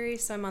ACOTAR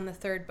series, so I'm on the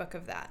 3rd book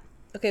of that.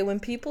 Okay, when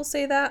people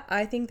say that,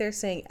 I think they're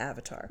saying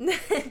Avatar.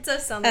 It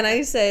does sound like And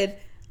I said,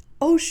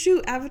 oh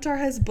shoot, Avatar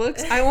has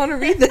books. I want to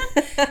read them.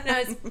 No,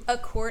 it's A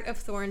Court of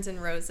Thorns and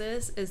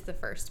Roses is the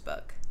first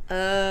book.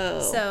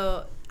 Oh.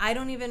 So I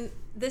don't even,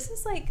 this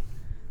is like,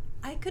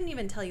 I couldn't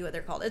even tell you what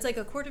they're called. It's like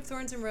A Court of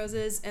Thorns and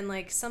Roses and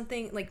like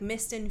something like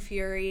Mist and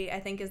Fury,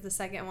 I think is the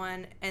second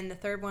one. And the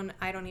third one,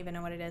 I don't even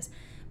know what it is.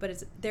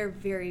 But they're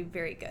very,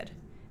 very good.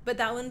 But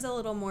that one's a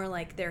little more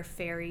like they're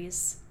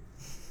fairies.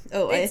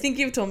 Oh, I think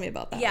you've told me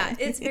about that. Yeah, one.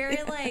 It's very,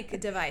 like,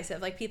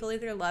 divisive. Like, people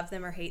either love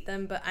them or hate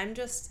them, but I'm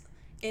just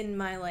in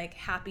my, like,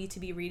 happy to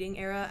be reading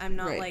era. I'm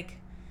not, like,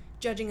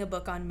 judging a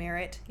book on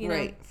merit, you know?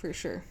 Right, for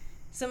sure.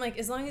 So I'm like,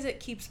 as long as it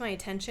keeps my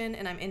attention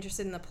and I'm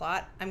interested in the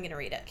plot, I'm going to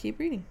read it. Keep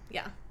reading.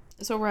 Yeah.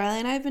 So Rilee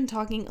and I have been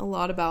talking a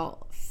lot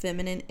about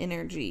feminine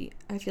energy.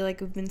 I feel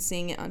like we've been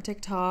seeing it on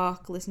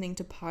TikTok, listening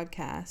to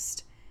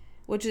podcasts,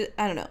 which is,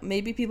 I don't know,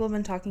 maybe people have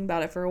been talking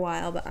about it for a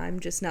while, but I'm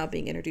just now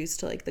being introduced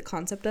to, like, the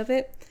concept of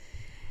it.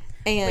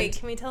 And wait,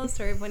 can we tell a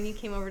story of when you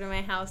came over to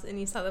my house and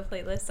you saw the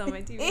playlist on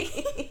my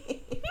TV?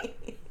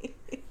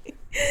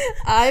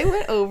 I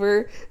went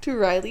over to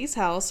Riley's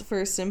house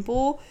for a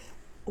simple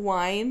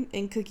wine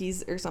and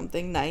cookies or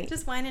something night.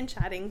 Just wine and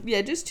chatting.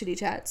 Yeah, just chitty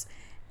chats.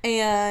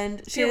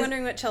 And if you're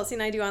wondering what Chelsea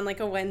and I do on like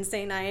a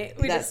Wednesday night,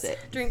 we just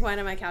drink wine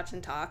on my couch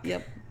and talk.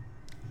 Yep.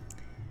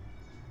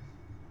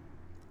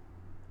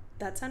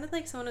 That sounded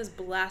like someone was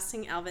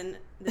blasting Alvin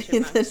the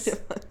Chipmunks.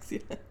 Yeah.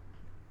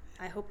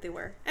 I hope they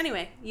were.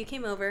 Anyway, you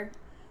came over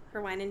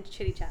for wine and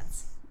chitty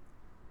chats.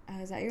 I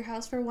was at your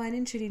house for wine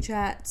and chitty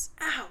chats.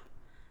 Ow!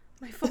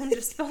 My phone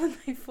just fell on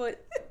my foot.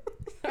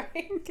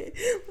 Sorry. Okay,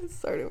 let's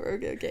start over.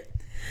 Okay.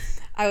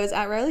 I was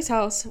at Riley's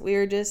house. We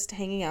were just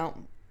hanging out,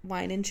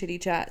 wine and chitty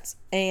chats.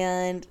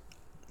 And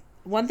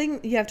one thing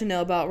you have to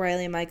know about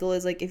Rilee and Michael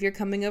is, like, if you're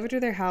coming over to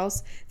their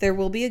house, there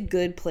will be a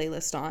good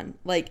playlist on.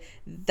 Like,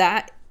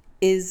 that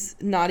is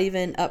not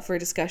even up for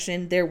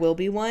discussion. There will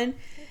be one.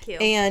 Thank you.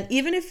 And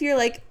even if you're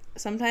like,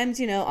 sometimes,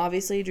 you know,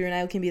 obviously Drew and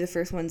I can be the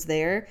first ones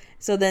there.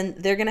 So then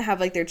they're going to have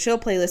like their chill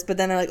playlist, but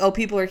then they're like, oh,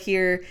 people are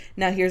here.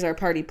 Now here's our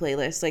party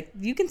playlist. Like,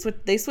 you can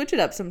they switch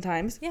it up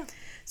sometimes. Yeah.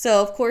 So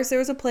of course there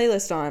was a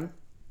playlist on,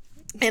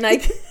 and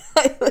I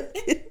like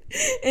it,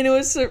 and it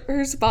was her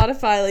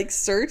Spotify like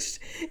searched.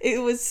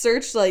 It was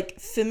searched like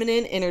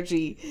feminine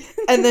energy,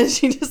 and then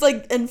she just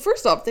like, and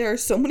first off, there are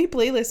so many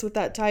playlists with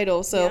that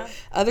title. So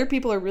other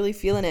people are really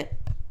feeling it.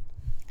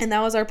 And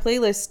that was our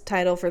playlist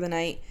title for the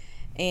night.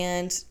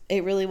 And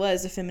it really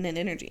was a feminine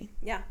energy.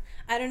 Yeah.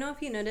 I don't know if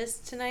you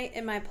noticed tonight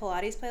in my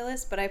Pilates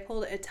playlist, but I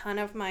pulled a ton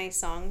of my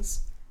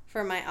songs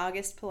for my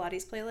August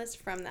Pilates playlist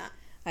from that.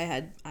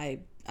 I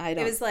don't.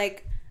 It was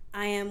like,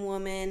 I Am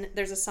Woman.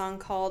 There's a song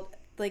called,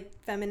 like,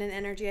 Feminine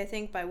Energy, I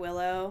think, by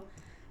Willow.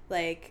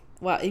 Like,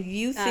 wow, if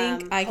you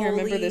think I can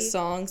remember the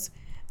songs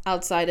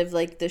outside of,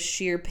 like, the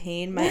sheer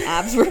pain my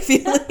abs were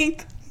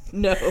feeling,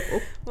 no.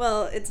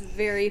 Well, it's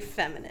very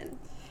feminine.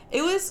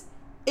 It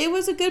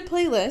was a good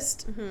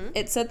playlist. Mm-hmm.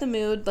 It set the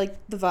mood, like,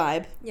 the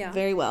vibe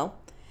very well.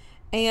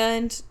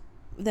 And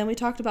then we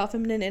talked about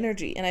feminine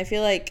energy. And I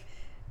feel like,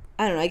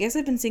 I don't know, I guess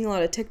I've been seeing a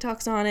lot of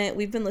TikToks on it.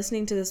 We've been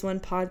listening to this one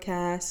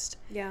podcast.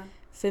 Yeah.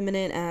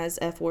 Feminine as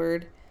F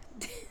word.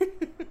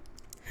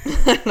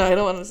 I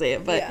don't want to say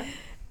it, but... Yeah.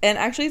 And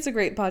actually, it's a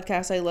great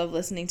podcast. I love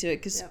listening to it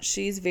because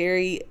she's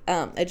very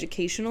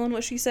educational in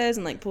what she says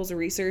and, like, pulls her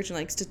research and,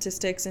 like,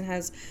 statistics and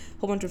has a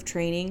whole bunch of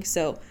training.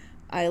 So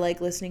I like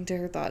listening to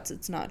her thoughts.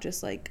 It's not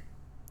just, like,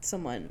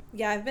 someone...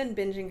 Yeah, I've been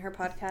binging her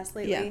podcast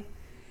lately. Yeah.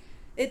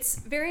 It's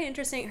very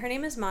interesting. Her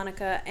name is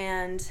Monica,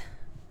 and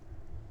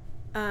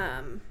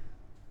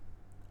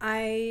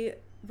I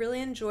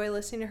really enjoy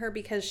listening to her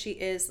because she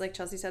is, like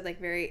Chelsea said, like,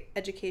 very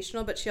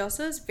educational, but she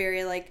also is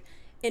very, like,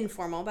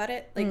 informal about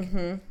it. Like,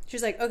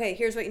 she's like, okay,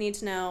 here's what you need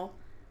to know,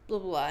 blah,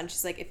 blah, blah. And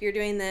she's like, if you're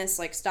doing this,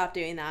 like, stop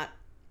doing that.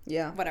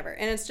 Yeah. Whatever.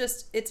 And it's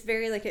just, it's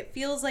very, like, it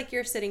feels like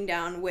you're sitting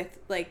down with,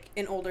 like,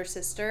 an older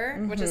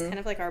sister, which is kind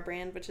of like our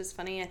brand, which is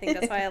funny. I think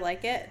that's why I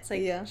like it. It's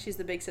like, she's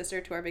the big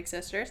sister to our big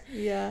sisters.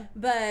 Yeah.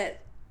 But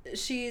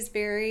she's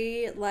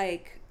very,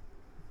 like,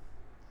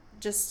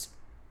 just,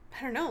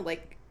 I don't know,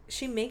 like,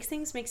 she makes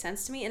things make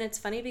sense to me. And it's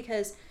funny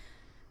because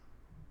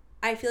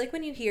I feel like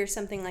when you hear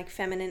something like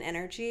feminine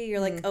energy, you're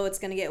like, oh, it's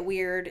going to get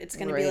weird. It's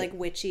going to be, like,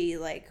 witchy,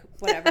 like,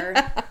 whatever.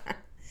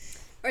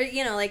 Or,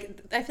 you know, like,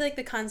 I feel like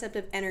the concept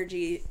of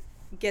energy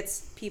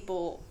gets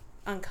people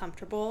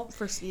uncomfortable.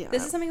 This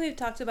is something we've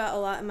talked about a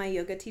lot in my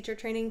yoga teacher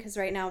training because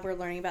right now we're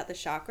learning about the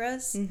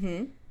chakras.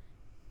 Mm-hmm.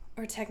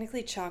 Or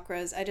technically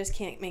chakras. I just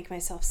can't make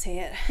myself say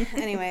it.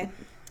 Anyway,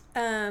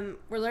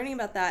 we're learning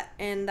about that.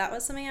 And that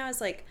was something I was,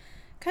 like,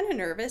 kind of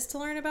nervous to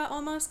learn about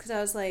almost because I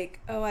was like,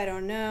 oh, I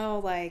don't know,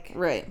 like,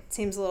 it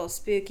seems a little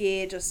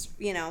spooky. Just,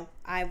 you know,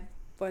 I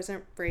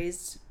wasn't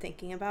raised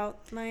thinking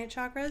about my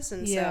chakras,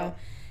 and so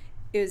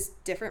it was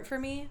different for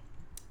me.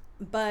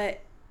 But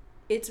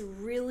it's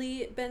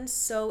really been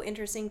so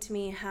interesting to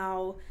me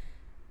how,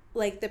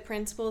 like, the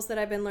principles that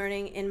I've been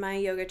learning in my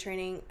yoga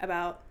training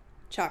about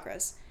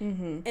chakras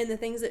and the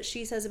things that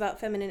she says about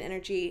feminine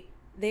energy,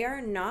 they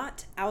are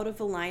not out of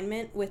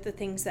alignment with the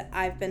things that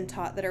I've been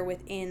taught that are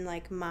within,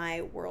 like,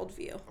 my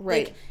worldview.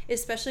 Right. Like,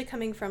 especially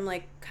coming from,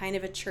 like, kind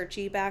of a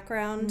churchy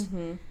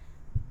background,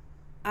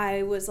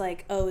 I was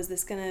like, oh, is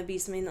this going to be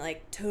something that,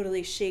 like,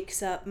 totally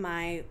shakes up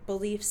my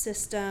belief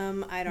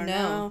system? I don't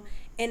know.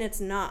 And it's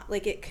not.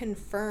 Like, it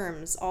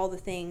confirms all the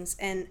things.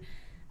 And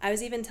I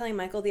was even telling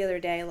Michael the other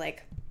day,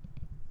 like,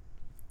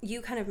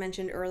 you kind of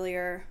mentioned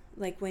earlier,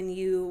 like, when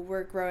you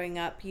were growing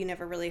up, you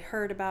never really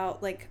heard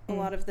about, like, a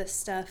lot of this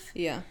stuff.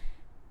 Yeah.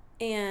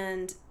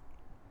 And,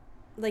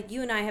 like,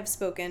 you and I have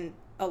spoken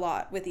a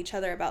lot with each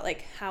other about,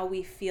 like, how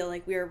we feel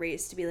like we were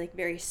raised to be, like,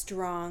 very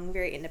strong,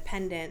 very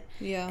independent.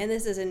 Yeah. And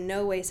this is in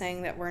no way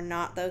saying that we're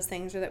not those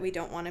things or that we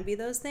don't want to be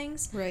those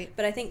things. Right.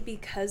 But I think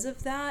because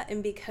of that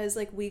and because,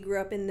 like, we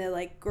grew up in the,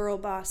 like, girl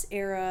boss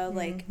era,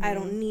 like, I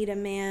don't need a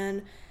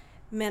man,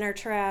 men are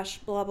trash,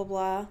 blah, blah,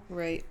 blah.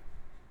 Right.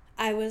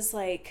 I was,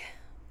 like,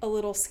 a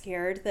little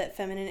scared that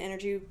feminine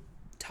energy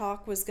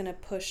talk was going to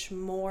push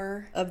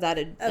more of that,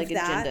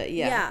 agenda.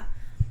 Yeah.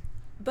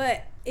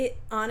 But it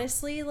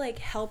honestly, like,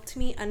 helped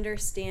me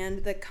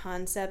understand the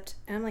concept,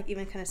 and I'm, like,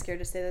 even kind of scared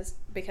to say this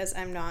because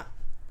I'm not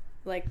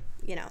like,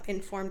 you know,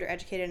 informed or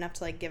educated enough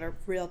to like give a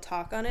real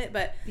talk on it,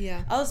 but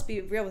yeah, I'll just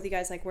be real with you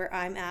guys, like where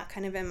I'm at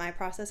kind of in my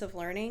process of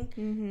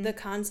learning. The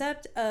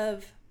concept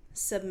of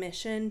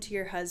submission to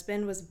your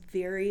husband was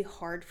very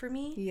hard for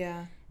me.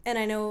 Yeah. And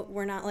I know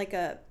we're not like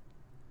a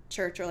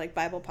church or like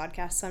Bible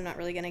podcast, so I'm not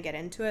really going to get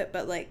into it,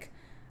 but like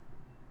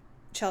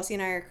Chelsea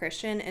and I are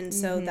Christian, and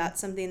so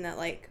that's something that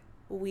like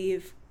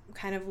we've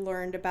kind of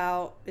learned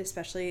about,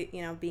 especially,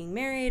 you know, being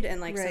married, and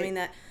like something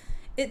that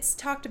it's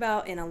talked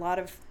about in a lot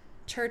of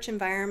church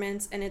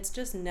environments, and it's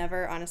just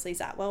never honestly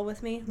sat well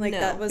with me. Like,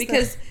 that was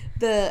because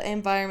the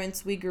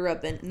environments we grew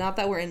up in, not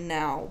that we're in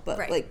now, but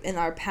like in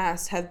our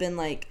past, have been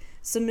like,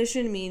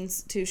 submission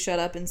means to shut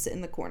up and sit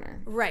in the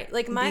corner. Right.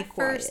 Like, my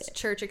first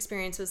church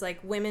experience was like,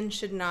 women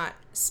should not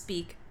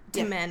speak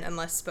to men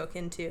unless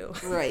spoken to.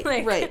 Right.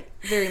 Like, right.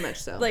 Very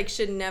much so. Like,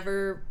 should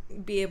never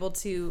be able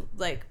to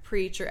like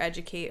preach or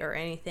educate or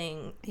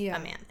anything a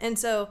man. And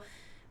so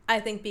I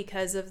think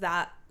because of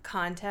that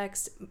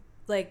context,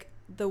 like,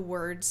 the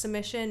word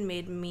submission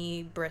made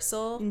me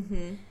bristle.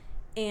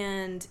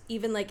 And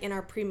even like in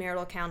our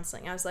premarital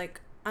counseling, I was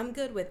like, I'm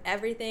good with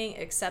everything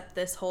except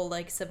this whole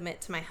like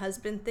submit to my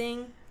husband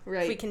thing.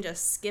 Right. If we can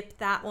just skip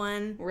that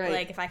one. Right.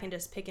 Like, if I can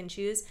just pick and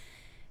choose.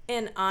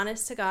 And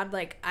honest to God,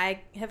 like, I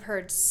have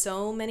heard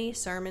so many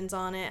sermons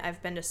on it.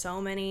 I've been to so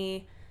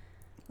many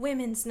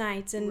women's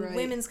nights and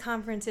women's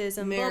conferences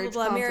and marriage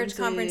blah blah blah, marriage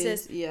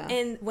conferences. Yeah.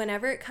 And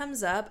whenever it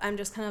comes up, I'm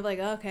just kind of like,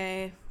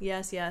 okay,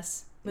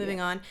 yes, moving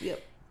on.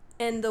 Yep.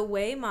 And the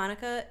way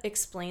Monica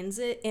explains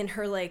it in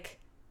her, like,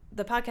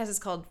 the podcast is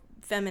called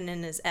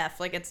Feminine as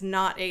F. Like, it's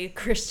not a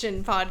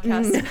Christian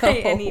podcast by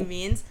any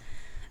means.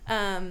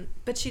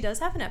 But she does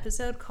have an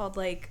episode called,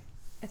 like,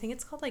 I think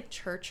it's called, like,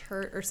 Church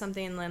Hurt or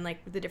something, and then,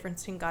 like, the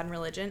difference between God and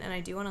religion, and I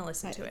do want to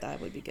listen to it. That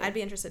would be good. I'd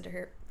be interested to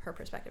hear her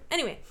perspective.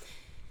 Anyway,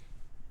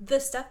 the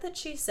stuff that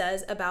she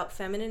says about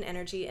feminine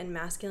energy and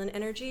masculine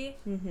energy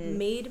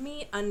made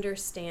me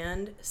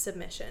understand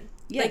submission.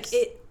 Yes.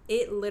 Like,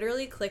 it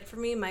literally clicked for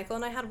me. Michael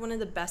and I had one of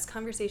the best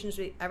conversations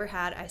we ever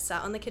had. I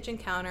sat on the kitchen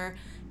counter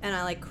and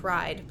I like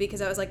cried because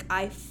I was like,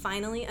 I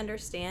finally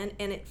understand,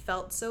 and it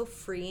felt so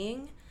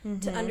freeing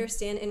to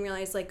understand and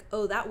realize, like,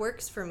 oh, that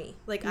works for me.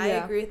 Like, I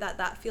agree with that.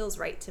 That feels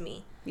right to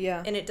me.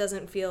 Yeah. And it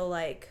doesn't feel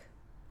like,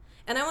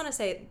 and I want to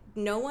say,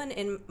 no one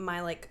in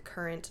my like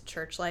current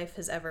church life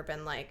has ever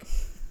been like,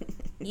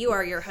 you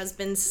are your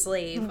husband's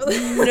slave. No,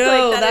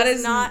 like, that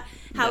is not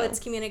how it's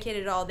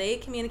communicated at all. They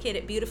communicate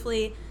it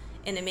beautifully,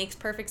 and it makes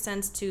perfect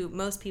sense to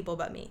most people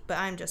but me. But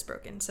I'm just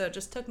broken. So it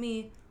just took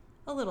me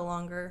a little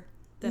longer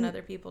than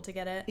other people to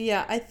get it.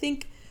 Yeah, I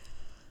think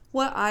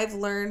what I've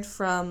learned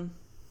from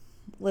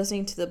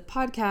listening to the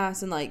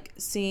podcast and like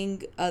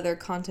seeing other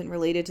content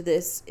related to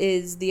this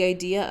is the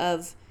idea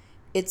of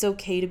it's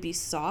okay to be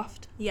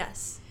soft.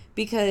 Yes.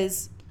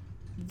 Because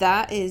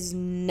that is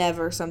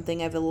never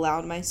something I've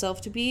allowed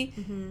myself to be.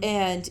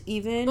 And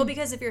even... Well,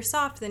 because if you're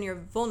soft, then you're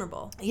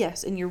vulnerable.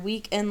 Yes, and you're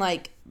weak, and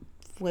like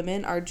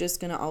women are just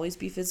going to always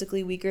be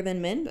physically weaker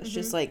than men. That's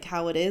just like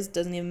how it is.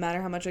 Doesn't even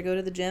matter how much I go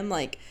to the gym.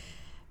 Like,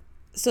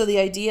 so the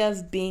idea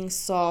of being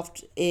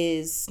soft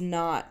is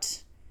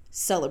not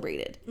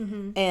celebrated.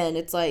 And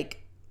it's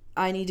like,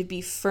 I need to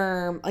be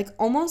firm. Like,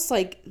 almost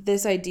like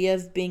this idea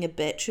of being a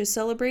bitch is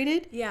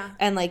celebrated. Yeah.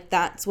 And like,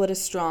 that's what a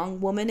strong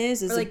woman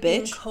is like a bitch.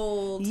 Being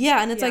cold.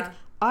 Yeah. And it's like,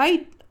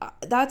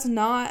 that's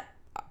not,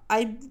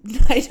 I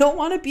don't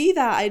want to be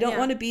that. I don't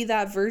want to be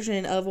that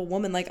version of a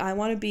woman. Like, I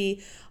want to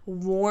be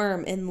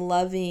warm and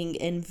loving,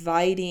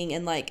 inviting,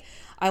 and like,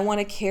 I want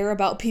to care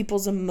about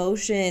people's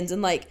emotions,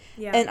 and like,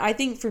 and I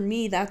think for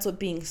me, that's what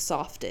being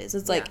soft is.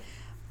 It's like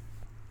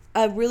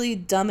a really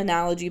dumb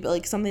analogy, but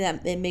like something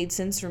that it made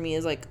sense for me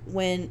is like,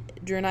 when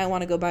Drew and I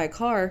want to go buy a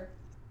car,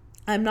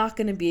 I'm not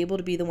going to be able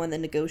to be the one that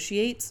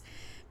negotiates,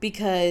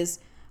 because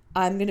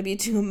I'm going to be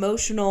too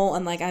emotional,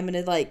 and like, I'm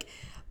going to like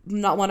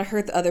not want to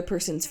hurt the other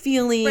person's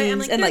feelings. Right, I'm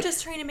like, and they're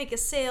just trying to make a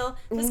sale.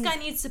 This guy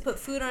needs to put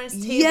food on his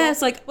table.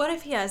 Yes, like, what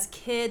if he has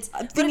kids?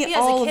 What if he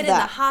has a kid in the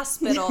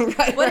hospital?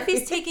 What if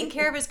he's taking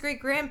care of his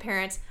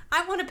great-grandparents?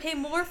 I want to pay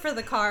more for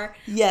the car.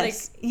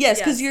 Yes, like, yes,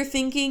 because you're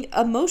thinking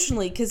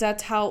emotionally, because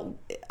that's how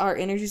our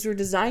energies were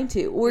designed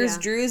to. Whereas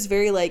Drew is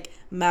very like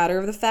matter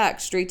of the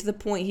fact, straight to the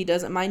point. He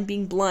doesn't mind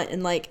being blunt,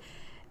 and like,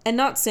 and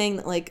not saying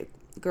that like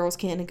girls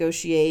can't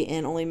negotiate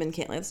and only men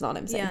can't. Like, that's not what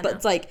I'm saying. But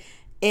it's like,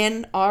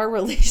 in our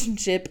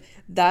relationship,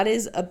 that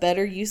is a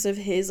better use of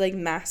his like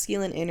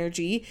masculine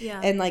energy,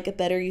 and like a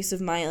better use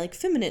of my like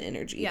feminine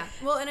energy. Yeah.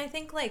 Well, and I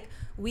think like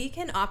we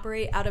can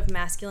operate out of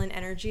masculine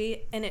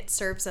energy and it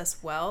serves us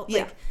well.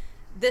 Like,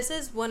 this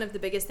is one of the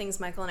biggest things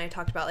Michael and I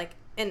talked about. Like,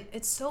 and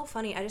it's so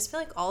funny. I just feel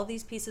like all of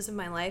these pieces of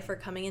my life are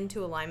coming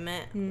into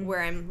alignment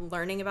where I'm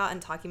learning about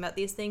and talking about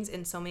these things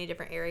in so many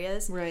different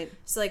areas. Right.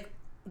 So like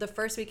the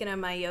first weekend of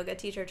my yoga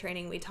teacher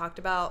training, we talked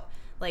about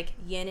like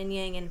yin and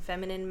yang and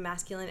feminine,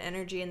 masculine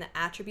energy and the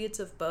attributes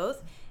of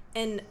both.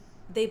 And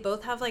they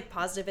both have like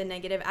positive and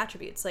negative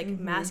attributes. Like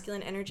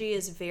masculine energy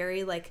is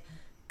very like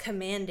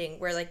commanding,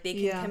 where like they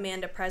can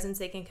command a presence,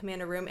 they can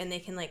command a room, and they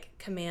can like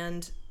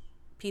command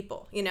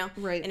people, you know?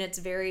 Right. And it's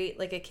very,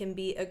 like, it can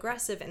be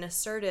aggressive and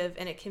assertive,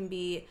 and it can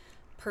be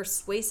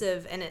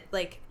persuasive, and it,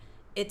 like,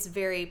 it's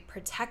very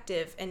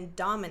protective and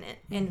dominant.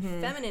 And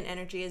feminine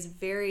energy is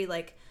very,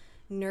 like,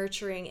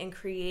 nurturing and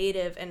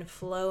creative and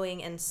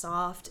flowing and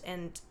soft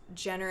and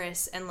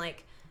generous, and,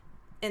 like,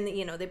 and,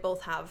 you know, they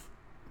both have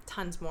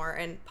tons more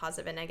and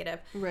positive and negative.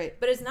 Right.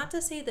 But it's not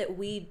to say that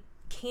we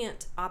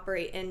can't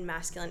operate in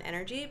masculine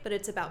energy, but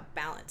it's about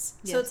balance.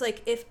 Yes. So it's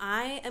like, if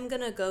I am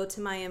going to go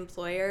to my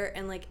employer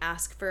and, like,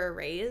 ask for a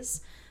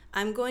raise,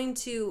 I'm going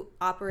to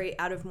operate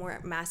out of more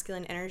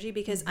masculine energy,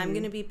 because I'm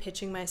going to be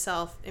pitching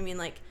myself. I mean,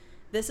 like,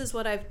 this is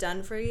what I've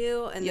done for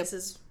you, and this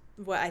is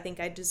what I think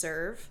I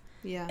deserve.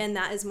 Yeah. And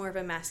that is more of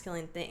a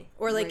masculine thing.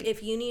 Or, like,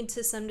 if you need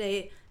to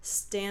someday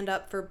stand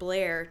up for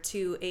Blair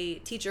to a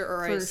teacher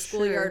or a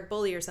schoolyard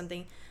bully or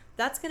something,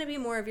 that's going to be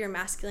more of your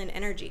masculine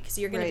energy, because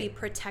you're going to be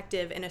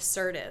protective and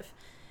assertive.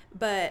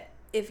 But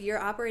if you're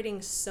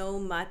operating so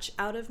much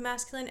out of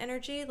masculine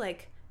energy,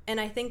 like, and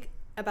I think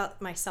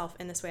about myself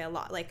in this way a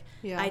lot, like,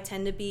 I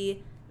tend to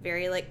be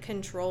very, like,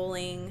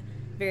 controlling,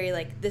 very,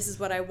 like, this is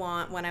what I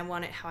want, when I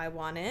want it, how I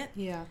want it.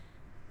 Yeah.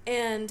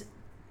 And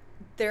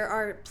there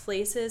are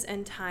places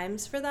and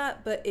times for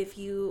that, but if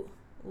you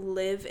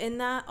live in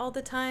that all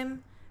the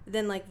time,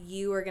 then, like,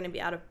 you are going to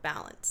be out of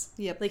balance.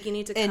 Yep. Like, you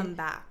need to come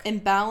back.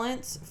 And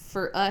balance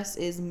for us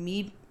is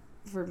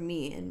for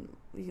me, and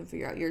you can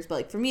figure out yours, but,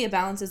 like, for me, a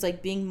balance is,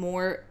 like, being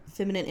more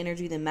feminine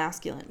energy than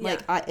masculine. Yeah.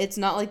 Like, it's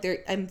not like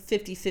I'm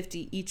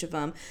 50-50 each of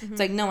them. It's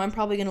like, no, I'm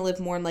probably going to live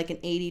more in, like, an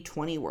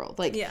 80-20 world.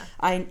 Like,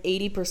 I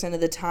 80%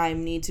 of the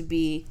time need to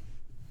be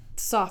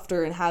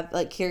softer and have,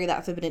 like, carry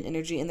that feminine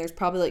energy, and there's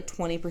probably, like,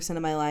 20%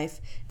 of my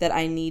life that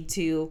I need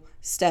to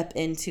step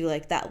into,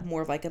 like, that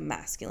more of, like, a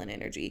masculine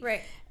energy.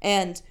 Right.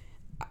 And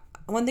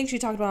one thing she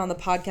talked about on the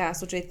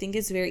podcast, which I think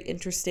is very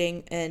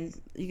interesting, and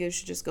you guys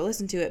should just go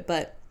listen to it,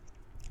 but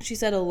she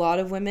said a lot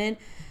of women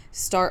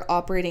start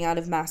operating out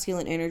of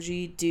masculine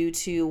energy due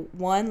to,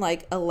 one,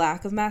 like, a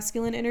lack of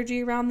masculine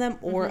energy around them,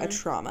 or a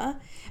trauma.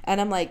 And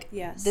I'm like,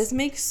 this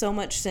makes so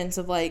much sense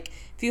of, like,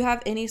 if you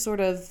have any sort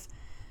of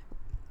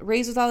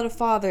raised without a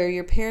father,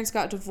 your parents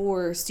got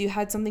divorced, you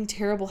had something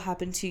terrible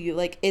happen to you,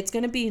 like, it's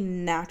going to be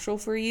natural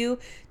for you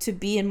to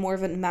be in more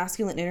of a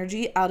masculine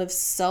energy out of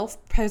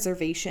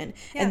self-preservation.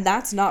 And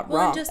that's not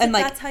wrong. And just, and,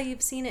 like, that's how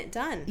you've seen it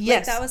done.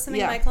 Yes. Like, that was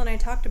something Michael and I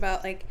talked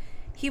about. Like,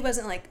 he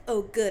wasn't like,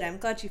 oh, good, I'm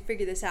glad you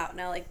figured this out.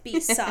 Now, like, be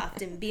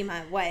soft and be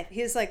my wife.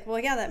 He was like, well,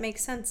 yeah, that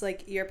makes sense.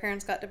 Like, your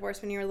parents got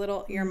divorced when you were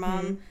little. Your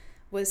mom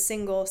was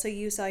single, so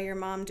you saw your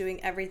mom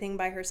doing everything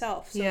by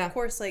herself. So, of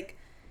course, like,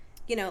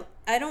 you know,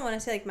 I don't want to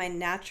say, like, my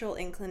natural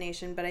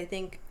inclination, but I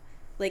think,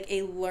 like,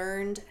 a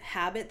learned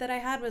habit that I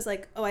had was,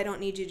 like, oh, I don't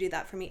need you to do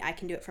that for me. I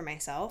can do it for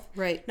myself.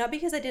 Right. Not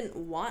because I didn't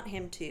want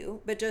him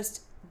to, but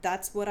just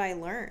that's what I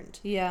learned.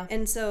 Yeah.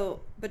 And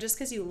so, but just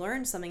because you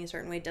learn something a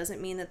certain way doesn't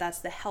mean that that's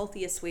the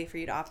healthiest way for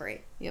you to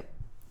operate. Yep.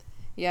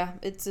 Yeah.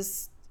 It's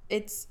just,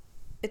 it's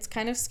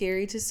kind of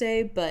scary to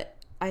say, but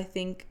I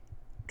think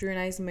Drew and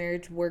I's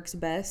marriage works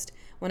best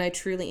when I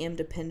truly am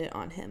dependent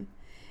on him.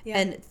 Yeah.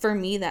 And for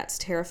me, that's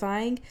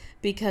terrifying,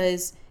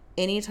 because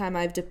anytime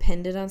I've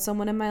depended on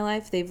someone in my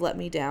life, they've let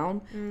me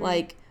down.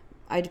 Like,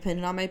 I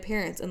depended on my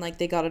parents, and, like,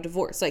 they got a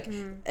divorce. Like,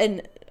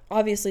 and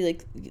obviously,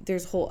 like,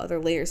 there's whole other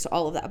layers to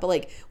all of that. But,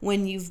 like,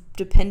 when you've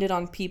depended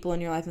on people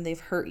in your life and they've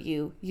hurt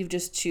you, you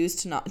just choose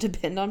to not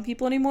depend on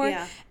people anymore.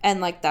 Yeah.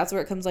 And, like, that's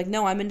where it comes, like,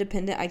 no, I'm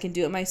independent. I can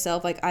do it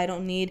myself. Like, I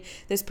don't need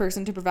this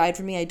person to provide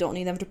for me. I don't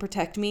need them to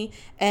protect me.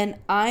 And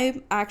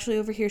I'm actually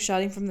over here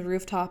shouting from the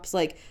rooftops,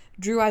 like,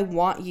 Drew, I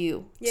want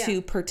you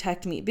to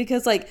protect me,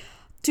 because, like,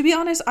 to be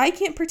honest, I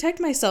can't protect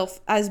myself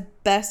as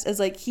best as,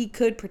 like, he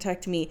could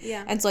protect me.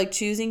 Yeah. And so, like,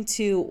 choosing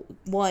to,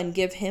 one,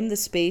 give him the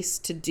space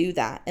to do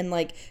that and,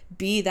 like,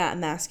 be that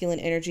masculine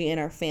energy in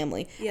our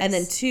family. Yes. And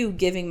then, two,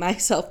 giving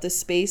myself the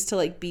space to,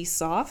 like, be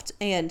soft.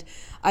 And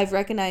I've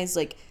recognized,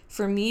 like,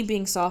 for me,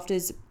 being soft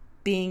is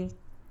being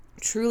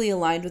truly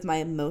aligned with my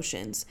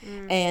emotions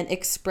and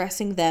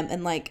expressing them,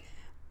 and, like,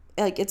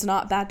 it's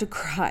not bad to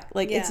cry.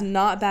 Like, it's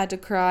not bad to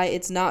cry.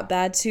 It's not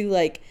bad to,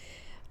 like,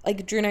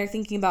 Drew and I are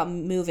thinking about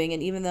moving,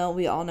 and even though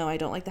we all know I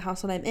don't like the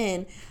house that I'm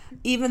in,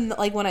 even,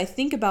 like, when I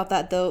think about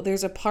that, though,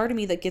 there's a part of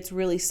me that gets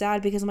really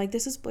sad, because I'm like,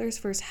 this is Blair's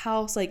first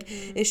house. Like,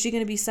 is she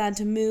going to be sad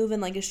to move?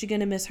 And, like, is she going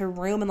to miss her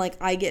room? And, like,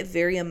 I get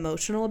very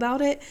emotional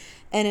about it.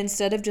 And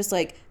instead of just,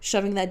 like,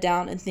 shoving that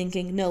down and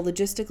thinking, no,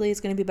 logistically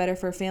it's going to be better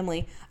for a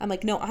family, I'm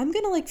like, no, I'm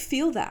going to, like,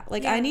 feel that.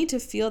 Like, I need to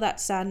feel that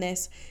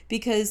sadness,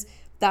 because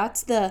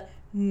that's the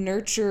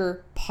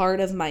nurture part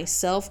of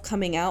myself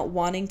coming out,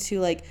 wanting to,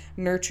 like,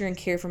 nurture and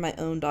care for my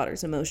own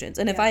daughter's emotions.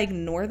 And if I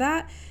ignore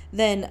that,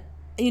 then,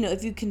 you know,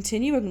 if you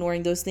continue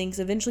ignoring those things,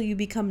 eventually you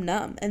become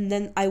numb, and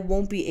then I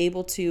won't be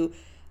able to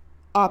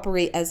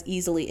operate as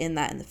easily in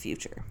that in the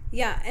future.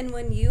 Yeah. And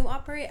when you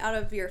operate out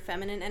of your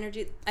feminine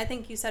energy, I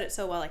think you said it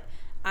so well, like,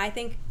 I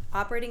think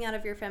operating out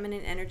of your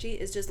feminine energy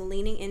is just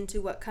leaning into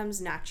what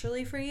comes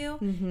naturally for you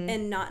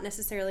and not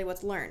necessarily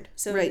what's learned.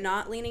 So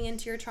not leaning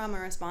into your trauma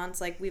response,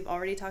 like we've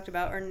already talked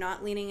about, or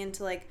not leaning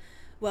into, like,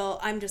 well,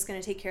 I'm just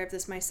going to take care of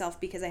this myself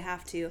because I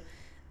have to.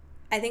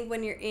 I think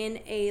when you're in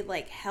a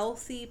like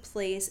healthy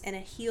place and a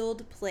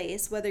healed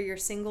place, whether you're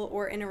single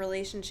or in a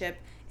relationship,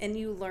 and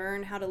you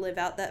learn how to live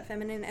out that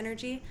feminine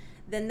energy,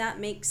 then that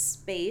makes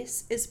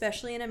space,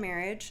 especially in a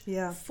marriage,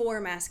 for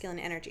masculine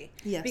energy.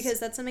 Yes. Because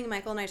that's something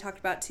Michael and I talked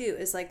about too,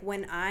 is like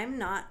when I'm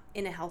not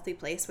in a healthy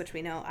place, which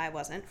we know I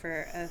wasn't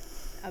for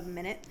a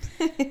minute,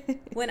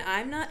 when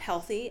I'm not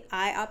healthy,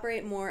 I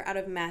operate more out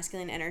of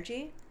masculine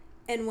energy.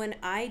 And when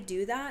I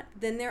do that,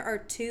 then there are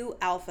two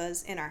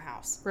alphas in our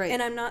house. Right.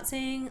 And I'm not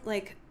saying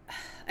like,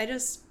 I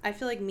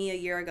feel like me a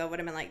year ago would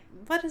have been like,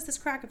 what is this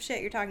crack of shit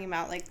you're talking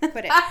about? Like,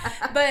 quit it.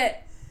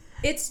 But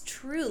it's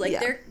true. Like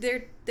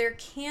there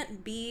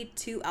can't be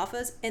two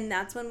alphas, and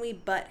that's when we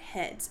butt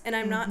heads. And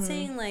I'm not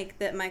saying like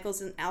that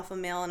Michael's an alpha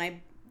male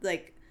and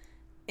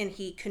and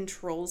he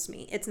controls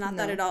me. It's not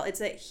that at all. It's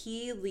that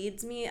he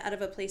leads me out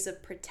of a place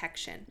of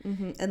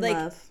protection. And like,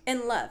 love.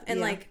 And love.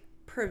 And like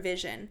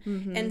provision.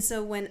 And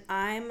so when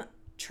I'm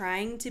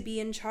trying to be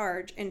in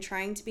charge and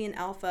trying to be an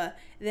alpha,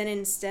 then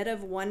instead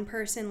of one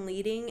person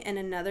leading and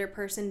another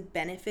person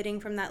benefiting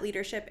from that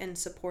leadership and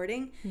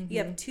supporting, you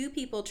have two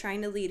people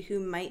trying to lead who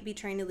might be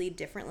trying to lead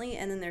differently,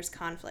 and then there's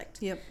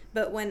conflict.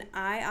 But when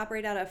I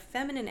operate out of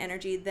feminine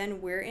energy,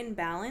 then we're in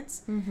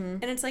balance.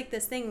 And it's like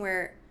this thing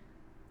where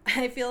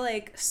I feel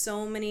like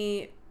so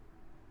many,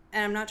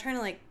 and I'm not trying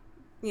to like,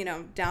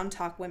 down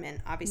talk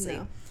women, obviously,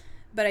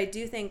 but I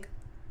do think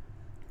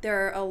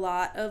there are a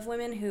lot of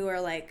women who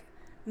are like,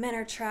 men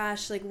are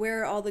trash, like,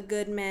 where are all the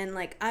good men?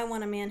 Like, I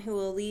want a man who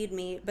will lead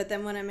me. But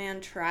then when a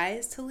man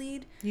tries to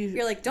lead,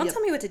 you're like, don't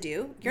tell me what to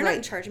do. You're not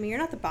in charge of me. You're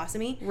not the boss of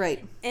me.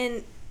 Right.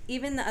 And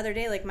even the other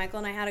day, like, Michael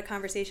and I had a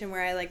conversation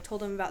where I, like,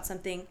 told him about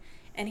something.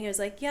 And he was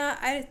like, yeah,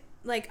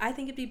 I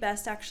think it'd be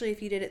best, actually,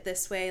 if you did it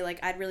this way.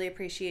 Like, I'd really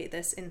appreciate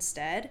this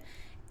instead.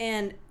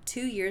 And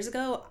 2 years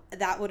ago,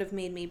 that would have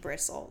made me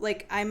bristle.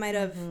 Like, I might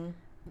have...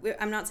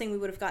 I'm not saying we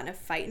would have gotten a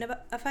fight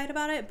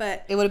about it,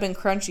 but... It would have been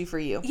crunchy for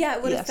you. Yeah,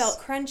 it would have felt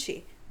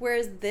crunchy.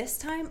 Whereas this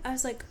time, I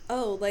was like,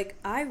 oh, like,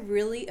 I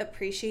really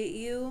appreciate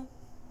you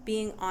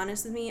being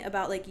honest with me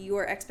about, like,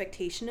 your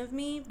expectation of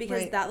me,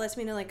 because that lets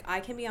me know, like,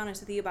 I can be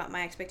honest with you about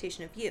my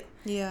expectation of you.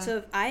 Yeah. So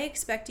if I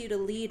expect you to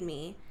lead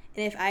me,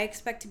 and if I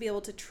expect to be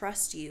able to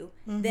trust you,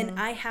 then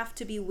I have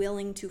to be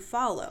willing to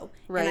follow.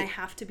 Right. And I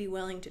have to be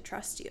willing to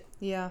trust you.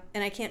 Yeah.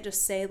 And I can't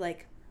just say,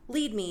 like,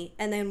 lead me,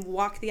 and then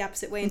walk the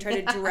opposite way and try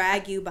to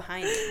drag you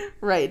behind me.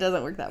 Right, it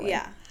doesn't work that way.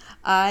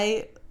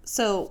 Yeah.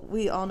 So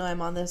we all know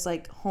I'm on this,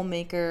 like,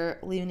 homemaker,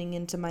 leaning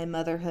into my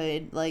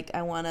motherhood, like,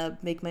 I want to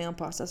make my own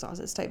pasta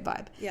sauces type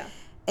vibe. Yeah.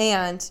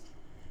 And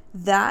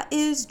that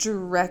is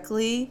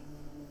directly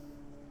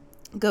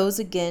goes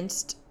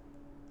against,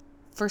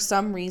 for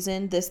some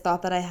reason, this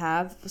thought that I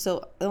have.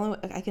 So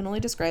I can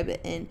only describe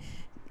it in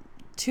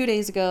 2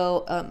 days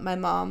ago, my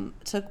mom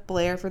took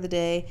Blair for the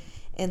day.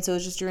 And so it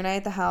was just Drew and I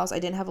at the house. I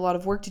didn't have a lot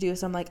of work to do.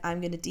 So I'm like, I'm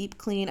going to deep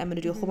clean. I'm going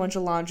to do a whole bunch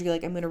of laundry.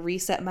 Like, I'm going to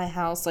reset my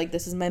house. Like,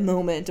 this is my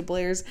moment.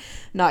 Blair's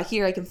not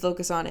here. I can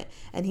focus on it.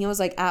 And he was,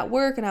 like, at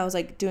work. And I was,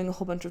 like, doing a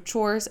whole bunch of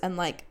chores. And,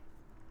 like,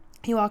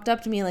 he walked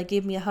up to me and, like,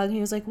 gave me a hug. And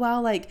he was like, wow,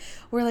 like,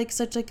 we're, like,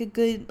 such, like, a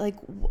good,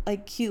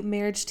 like cute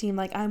marriage team.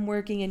 Like, I'm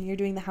working and you're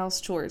doing the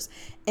house chores.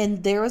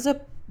 And there was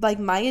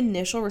my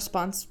initial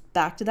response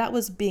back to that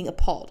was being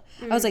appalled.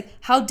 I was like,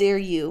 how dare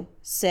you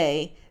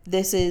say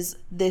this is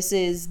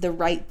the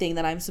right thing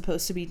that I'm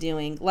supposed to be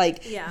doing.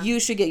 Like, you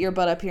should get your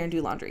butt up here and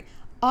do laundry.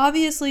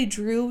 Obviously,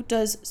 Drew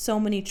does so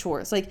many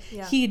chores. Like,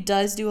 he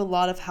does do a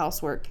lot of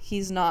housework.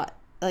 He's not,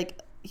 like,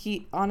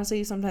 he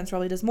honestly sometimes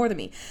probably does more than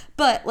me.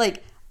 But,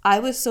 like, I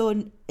was so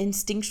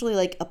instinctually,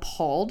 like,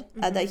 appalled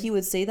that he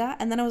would say that.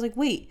 And then I was like,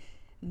 wait,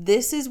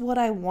 this is what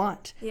I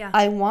want. Yeah.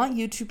 I want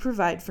you to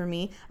provide for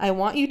me. I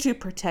want you to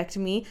protect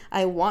me.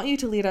 I want you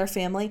to lead our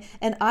family.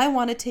 And I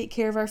want to take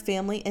care of our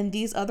family in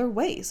these other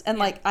ways. And,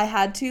 like, I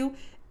had to,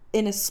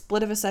 in a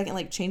split of a second,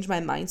 like, change my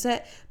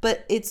mindset.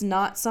 But it's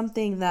not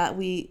something that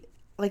we,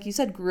 like you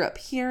said, grew up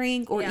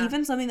hearing, or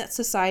even something that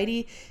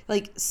society,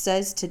 like,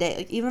 says today.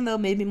 Like, even though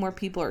maybe more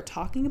people are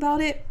talking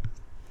about it,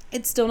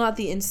 it's still not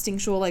the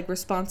instinctual, like,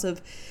 response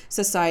of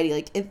society.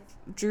 Like, if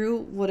Drew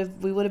would have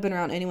been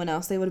around anyone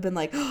else, they would have been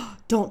like, oh,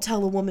 don't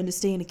tell a woman to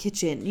stay in a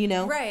kitchen, you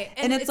know? Right.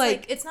 And it's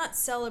like, it's not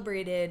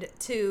celebrated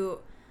to,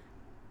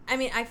 I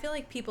mean, I feel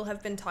like people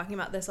have been talking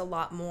about this a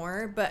lot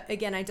more, but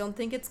again, I don't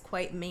think it's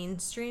quite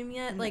mainstream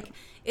yet. No. Like,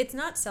 it's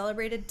not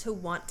celebrated to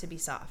want to be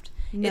soft.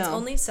 No. It's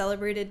only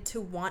celebrated to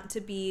want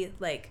to be,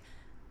 like,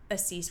 a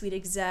C-suite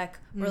exec,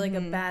 or like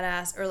a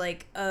badass, or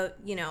like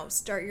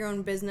start your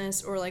own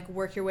business, or like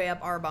work your way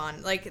up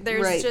Arbonne. Like,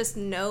 there's just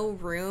no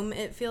room,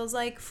 it feels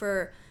like,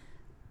 for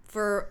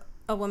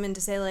a woman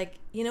to say, like,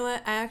 you know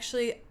what,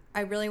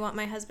 I really want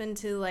my husband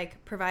to,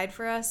 like, provide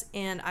for us,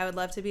 and I would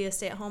love to be a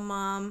stay-at-home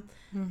mom,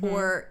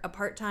 or a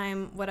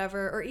part-time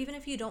whatever, or even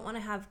if you don't want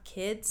to have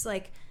kids,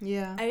 like,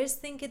 I just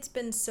think it's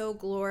been so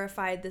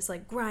glorified, this,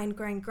 like,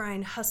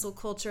 grind hustle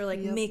culture, like,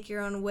 make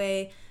your own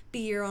way, be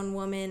your own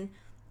woman.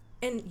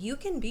 And you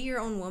can be your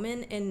own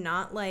woman and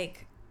not,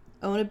 like,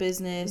 own a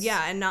business.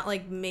 Yeah, and not,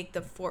 like, make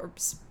the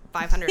Forbes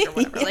 500 or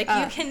whatever. Like,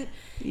 you can.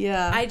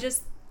 Yeah.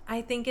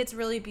 I think it's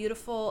really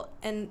beautiful.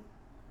 And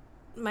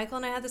Michael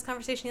and I had this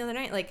conversation the other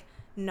night. Like,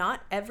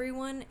 not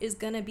everyone is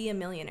going to be a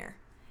millionaire.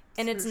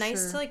 And it's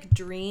nice to, like,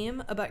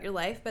 dream about your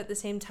life. But at the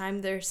same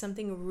time, there's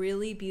something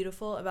really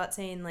beautiful about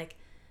saying, like,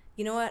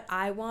 you know what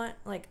I want?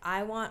 Like,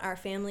 I want our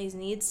family's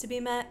needs to be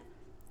met.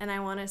 And I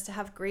want us to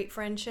have great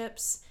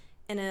friendships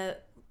and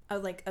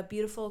a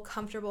beautiful,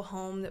 comfortable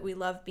home that we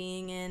love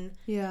being in.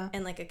 Yeah.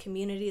 And, like, a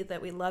community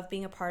that we love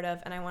being a part of.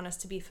 And I want us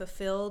to be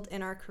fulfilled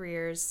in our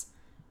careers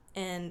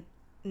and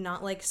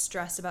not, like,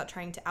 stress about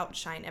trying to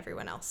outshine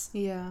everyone else.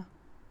 Yeah.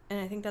 And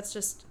I think that's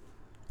just,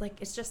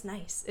 like, it's just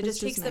nice. It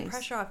just takes the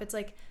pressure off. It's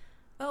like,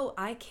 oh,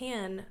 I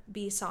can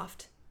be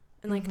soft.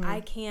 And, like,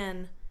 I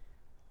can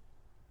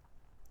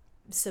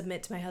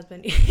submit to my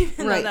husband,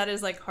 even though that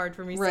is, like, hard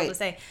for me still to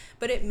say.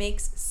 But it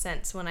makes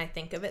sense when I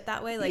think of it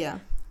that way. Like,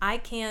 I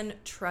can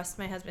trust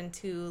my husband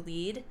to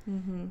lead.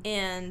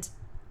 And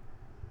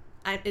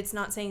it's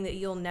not saying that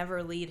you'll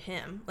never lead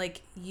him.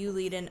 Like, you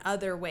lead in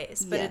other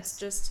ways. But it's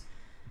just,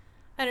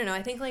 I don't know.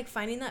 I think, like,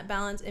 finding that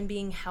balance and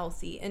being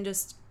healthy and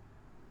just,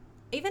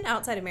 even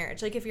outside of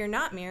marriage. Like, if you're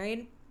not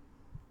married,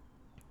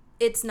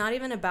 it's not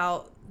even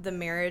about the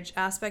marriage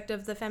aspect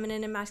of the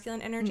feminine and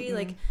masculine energy.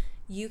 Like,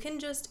 you can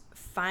just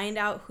find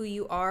out who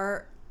you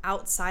are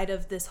outside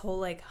of this whole,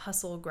 like,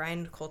 hustle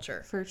grind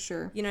culture. For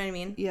sure. You know what I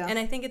mean? Yeah. And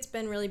I think it's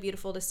been really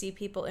beautiful to see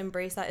people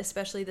embrace that,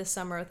 especially this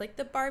summer with, like,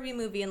 the Barbie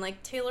movie and,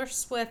 like, Taylor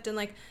Swift and,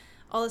 like,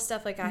 all this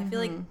stuff. Like, I feel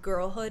like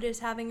girlhood is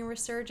having a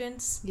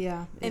resurgence.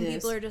 Yeah, and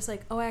people are just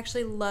like, oh, I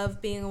actually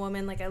love being a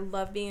woman. Like, I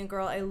love being a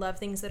girl. I love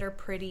things that are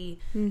pretty.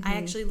 I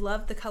actually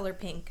love the color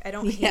pink. I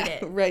don't hate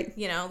it. Right.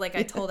 You know, like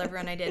I told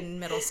everyone I did in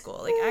middle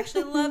school. Like, I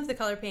actually love the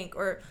color pink,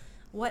 or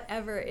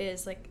whatever it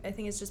is. Like, I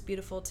think it's just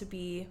beautiful to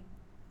be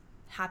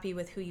happy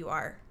with who you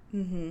are.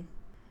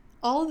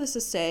 All of this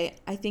to say,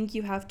 I think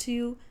you have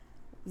to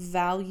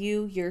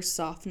value your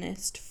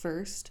softness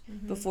first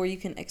before you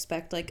can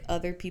expect, like,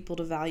 other people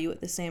to value it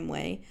the same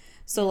way.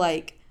 So,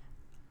 like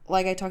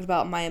I talked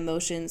about my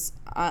emotions,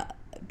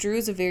 Drew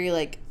is a very,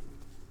 like,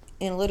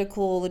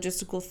 analytical,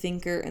 logistical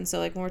thinker, and so,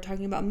 like, when we're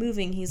talking about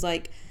moving, he's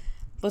like,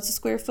 what's the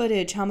square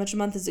footage, how much a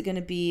month is it going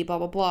to be, blah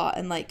blah blah,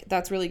 and, like,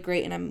 that's really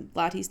great, and I'm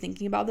glad he's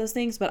thinking about those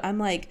things. But I'm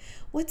like,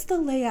 what's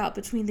the layout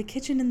between the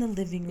kitchen and the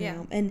living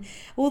room, and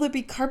will there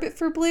be carpet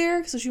for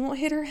Blair so she won't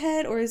hit her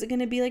head, or is it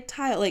going to be, like,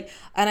 tile, like,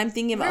 and I'm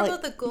thinking about,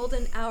 like, the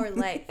golden hour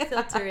light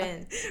filter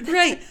in.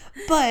 Right.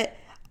 But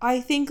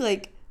I think,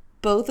 like,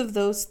 both of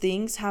those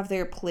things have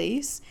their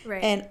place,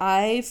 and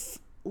I've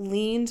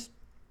leaned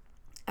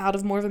out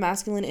of more of a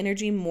masculine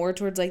energy more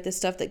towards, like, the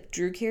stuff that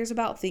Drew cares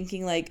about,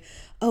 thinking, like,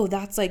 oh,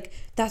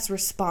 that's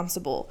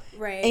responsible.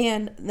 Right.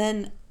 And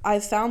then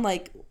I've found,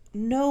 like,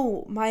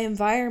 no, my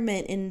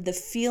environment and the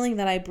feeling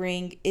that I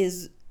bring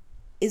is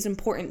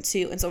important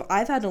too. And so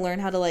I've had to learn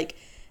how to, like,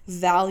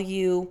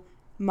 value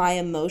my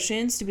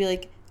emotions, to be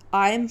like,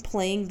 I'm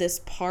playing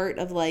this part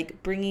of,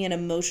 like, bringing an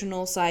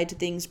emotional side to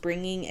things,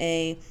 bringing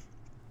a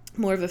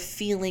more of a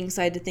feeling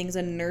side to things,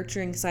 a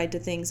nurturing side to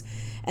things,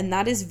 and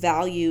that is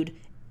valued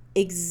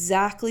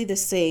exactly the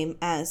same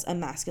as a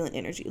masculine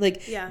energy.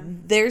 Like,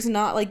 there's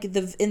not, like,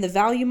 in the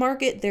value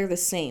market, they're the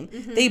same.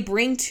 They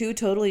bring two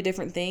totally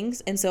different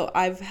things. And so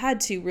I've had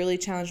to really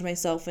challenge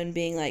myself in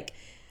being like,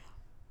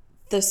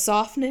 the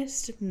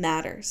softness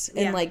matters,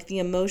 and like, the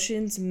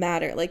emotions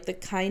matter, like, the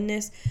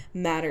kindness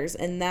matters,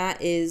 and that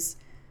is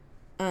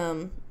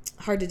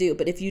hard to do.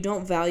 But if you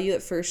don't value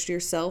it first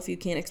yourself, you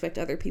can't expect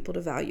other people to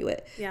value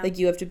it. Like,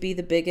 you have to be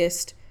the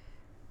biggest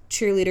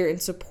cheerleader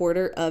and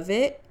supporter of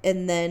it,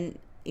 and then,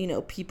 you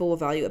know, people will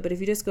value it. But if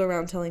you just go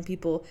around telling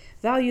people,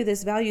 value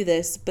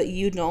this, but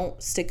you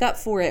don't stick up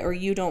for it, or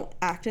you don't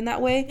act in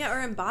that way. Yeah,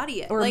 or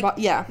embody it. Or like,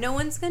 no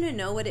one's going to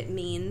know what it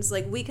means.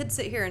 Like, we could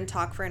sit here and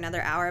talk for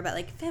another hour about,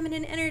 like,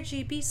 feminine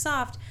energy, be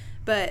soft.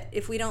 But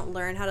if we don't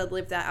learn how to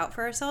live that out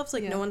for ourselves,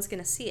 like, no one's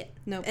going to see it.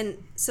 Nope.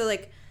 And so,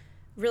 like,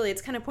 really,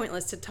 it's kind of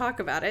pointless to talk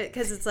about it,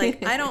 because it's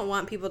like, I don't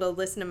want people to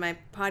listen to my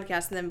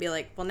podcast and then be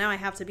like, well, now I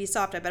have to be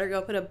soft. I better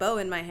go put a bow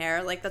in my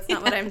hair. Like, that's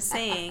not what I'm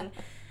saying.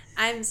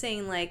 I'm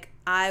saying, like,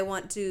 I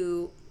want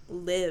to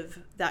live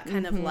that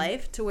kind of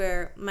life to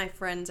where my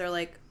friends are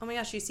like, oh my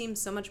gosh, you seem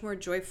so much more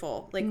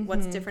joyful. Like,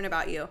 what's different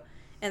about you?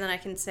 And then I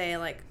can say,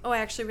 like, oh, I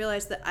actually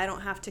realized that I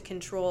don't have to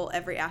control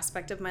every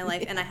aspect of my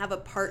life. And I have a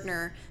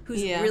partner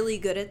who's really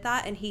good at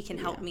that, and he can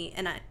help me.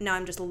 And now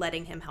I'm just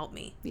letting him help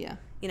me. Yeah.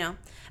 You know?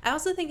 I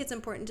also think it's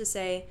important to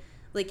say,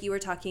 like, you were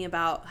talking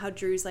about how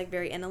Drew's, like,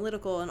 very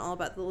analytical and all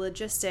about the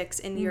logistics,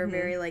 and you're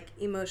very, like,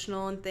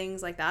 emotional and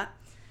things like that.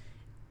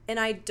 And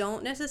I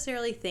don't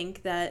necessarily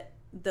think that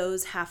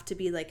those have to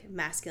be, like,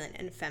 masculine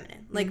and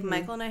feminine. Like,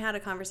 Michael and I had a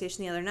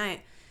conversation the other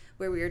night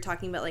where we were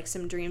talking about, like,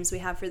 some dreams we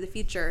have for the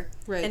future.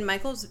 Right. And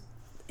Michael's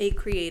a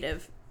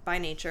creative by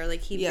nature.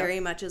 Like, he very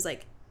much is,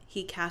 like,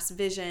 he casts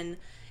vision,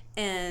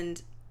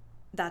 and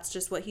that's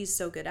just what he's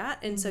so good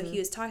at. And so he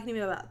was talking to me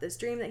about this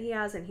dream that he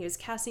has, and he was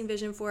casting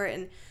vision for it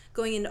and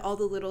going into all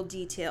the little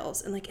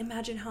details. And, like,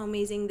 imagine how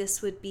amazing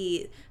this would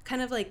be.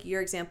 Kind of like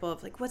your example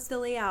of, like, what's the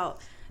layout?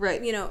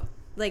 Right. You know,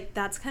 like,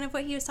 that's kind of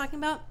what he was talking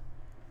about.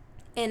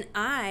 And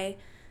I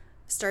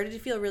started to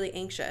feel really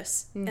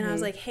anxious. And I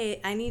was like,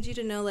 hey, I need you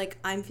to know, like,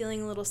 I'm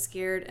feeling a little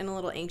scared and a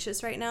little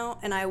anxious right now,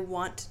 and I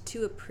want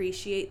to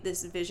appreciate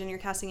this vision you're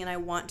casting, and I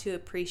want to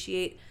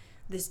appreciate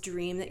this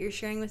dream that you're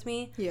sharing with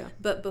me. Yeah.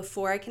 But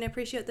before I can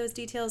appreciate those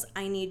details,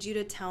 I need you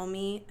to tell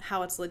me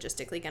how it's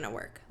logistically going to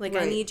work. Like,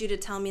 right. I need you to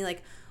tell me,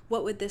 like,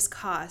 what would this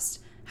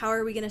cost? How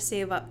are we going to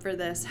save up for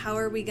this? How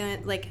are we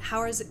going to, like,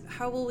 how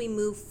will we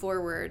move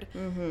forward?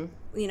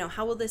 You know,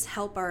 how will this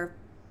help our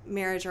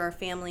marriage or our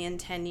family in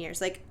 10 years?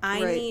 Like,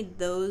 I right. need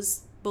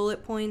those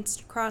bullet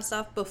points crossed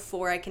off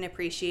before I can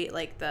appreciate,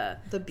 like, the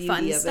beauty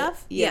fun of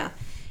stuff. It. Yeah.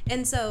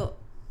 And so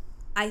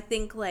I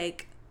think,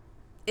 like,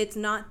 it's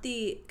not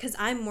because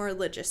I'm more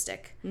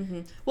logistic.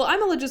 Well,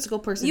 I'm a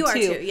logistical person, you are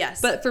too, yes.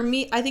 But for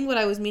me, I think what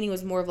I was meaning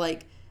was more of,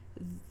 like,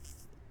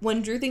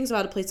 when Drew thinks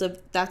about a place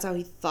of that's how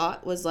he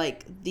thought was,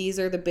 like, these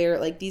are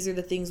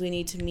the things we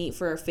need to meet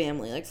for our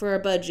family, like, for our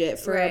budget,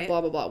 for our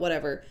blah, blah, blah,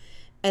 whatever.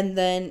 And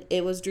then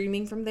it was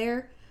dreaming from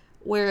there.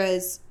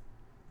 Whereas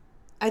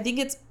I think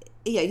it's,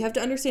 you have to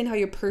understand how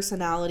your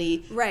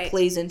personality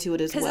plays into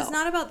it as well. Because it's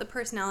not about the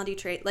personality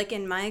trait. Like,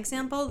 in my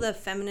example, the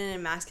feminine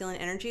and masculine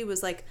energy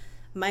was, like,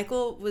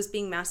 Michael was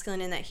being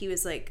masculine in that he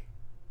was, like,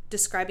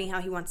 describing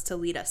how he wants to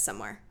lead us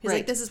somewhere. He's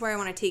like, this is where I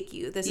want to take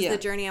you. This is the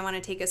journey I want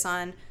to take us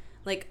on.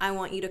 Like, I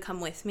want you to come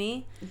with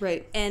me.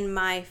 Right. And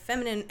my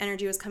feminine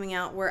energy was coming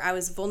out where I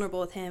was vulnerable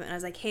with him. And I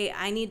was like, hey,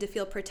 I need to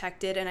feel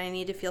protected and I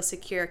need to feel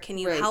secure. Can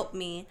you help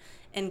me?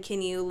 And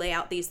can you lay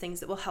out these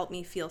things that will help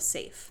me feel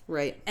safe?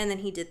 Right. And then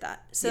he did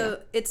that. So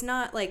it's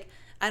not like,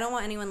 I don't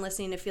want anyone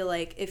listening to feel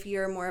like if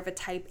you're more of a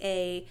type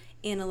A,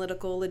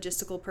 analytical,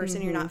 logistical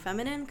person, you're not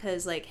feminine.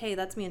 Because, like, hey,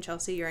 that's me and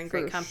Chelsea. You're in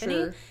great company.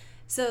 Sure.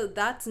 So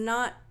that's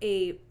not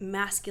a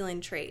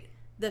masculine trait.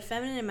 The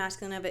feminine and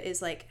masculine of it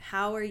is, like,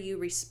 how are you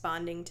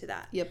responding to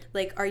that? Yep.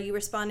 Like, are you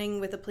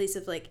responding with a place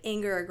of, like,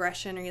 anger or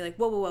aggression? Or are you like,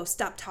 whoa,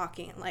 stop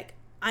talking. Like,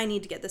 I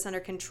need to get this under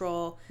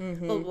control, blah,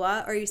 blah, blah.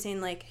 Or are you saying,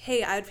 like,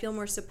 hey, I'd feel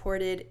more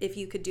supported if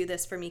you could do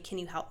this for me. Can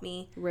you help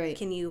me? Right.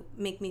 Can you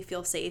make me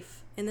feel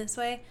safe in this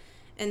way?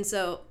 And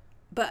so,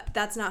 but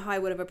that's not how I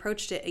would have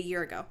approached it a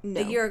year ago. No.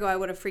 A year ago, I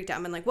would have freaked out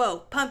and been like, whoa,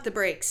 pump the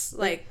brakes.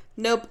 Like,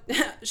 nope.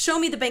 Show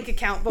me the bank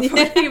account before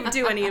you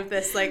do any of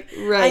this. Like,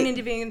 I need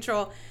to be in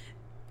control,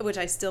 which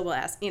I still will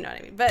ask, you know what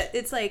I mean? But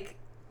it's like,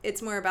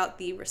 it's more about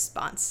the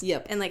response.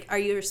 Yep. And, like, are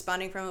you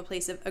responding from a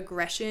place of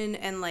aggression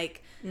and,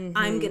 like,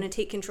 I'm going to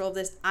take control of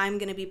this. I'm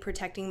going to be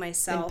protecting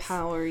myself.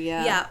 Empower,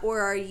 yeah. Yeah.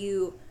 Or are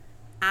you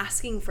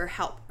asking for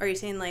help? Are you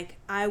saying, like,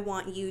 I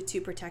want you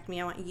to protect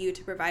me. I want you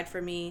to provide for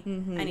me.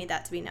 I need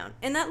that to be known.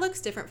 And that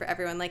looks different for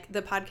everyone. Like,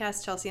 the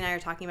podcast Chelsea and I are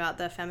talking about,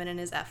 the feminine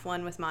is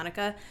F1 with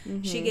Monica.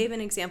 She gave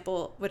an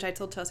example, which I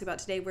told Chelsea about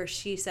today, where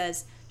she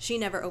says she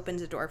never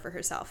opens a door for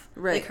herself.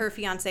 Right. Like, her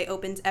fiance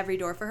opens every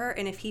door for her,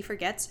 and if he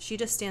forgets, she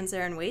just stands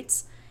there and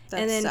waits.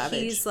 That's and then savage.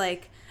 He's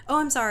like, oh,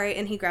 I'm sorry,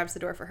 and he grabs the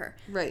door for her.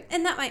 Right.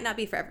 And that might not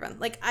be for everyone.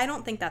 Like, I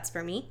don't think that's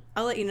for me.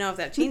 I'll let you know if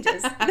that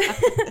changes.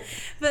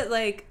 But,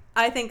 like,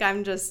 I think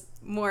I'm just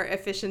more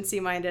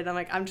efficiency-minded. I'm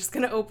like, I'm just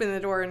going to open the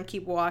door and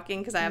keep walking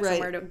because I have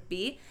somewhere to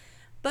be.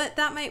 But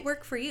that might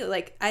work for you.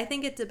 Like, I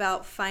think it's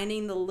about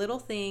finding the little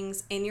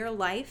things in your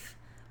life,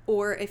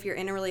 or if you're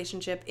in a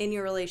relationship, in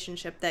your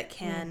relationship that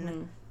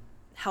can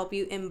help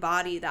you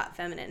embody that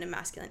feminine and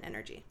masculine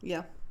energy.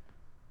 Yeah.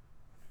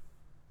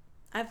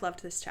 I've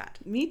loved this chat.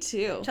 Me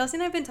too. Chelsea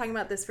and I have been talking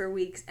about this for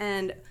weeks,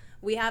 and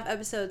we have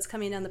episodes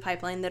coming down the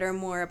pipeline that are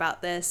more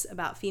about this,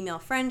 about female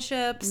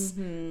friendships,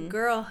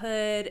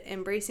 girlhood,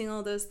 embracing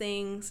all those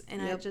things.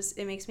 And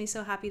it makes me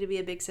so happy to be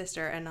a big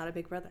sister and not a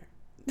big brother.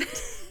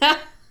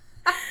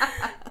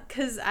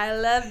 Because I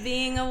love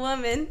being a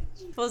woman.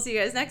 We'll see you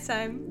guys next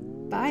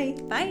time. Bye.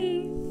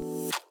 Bye.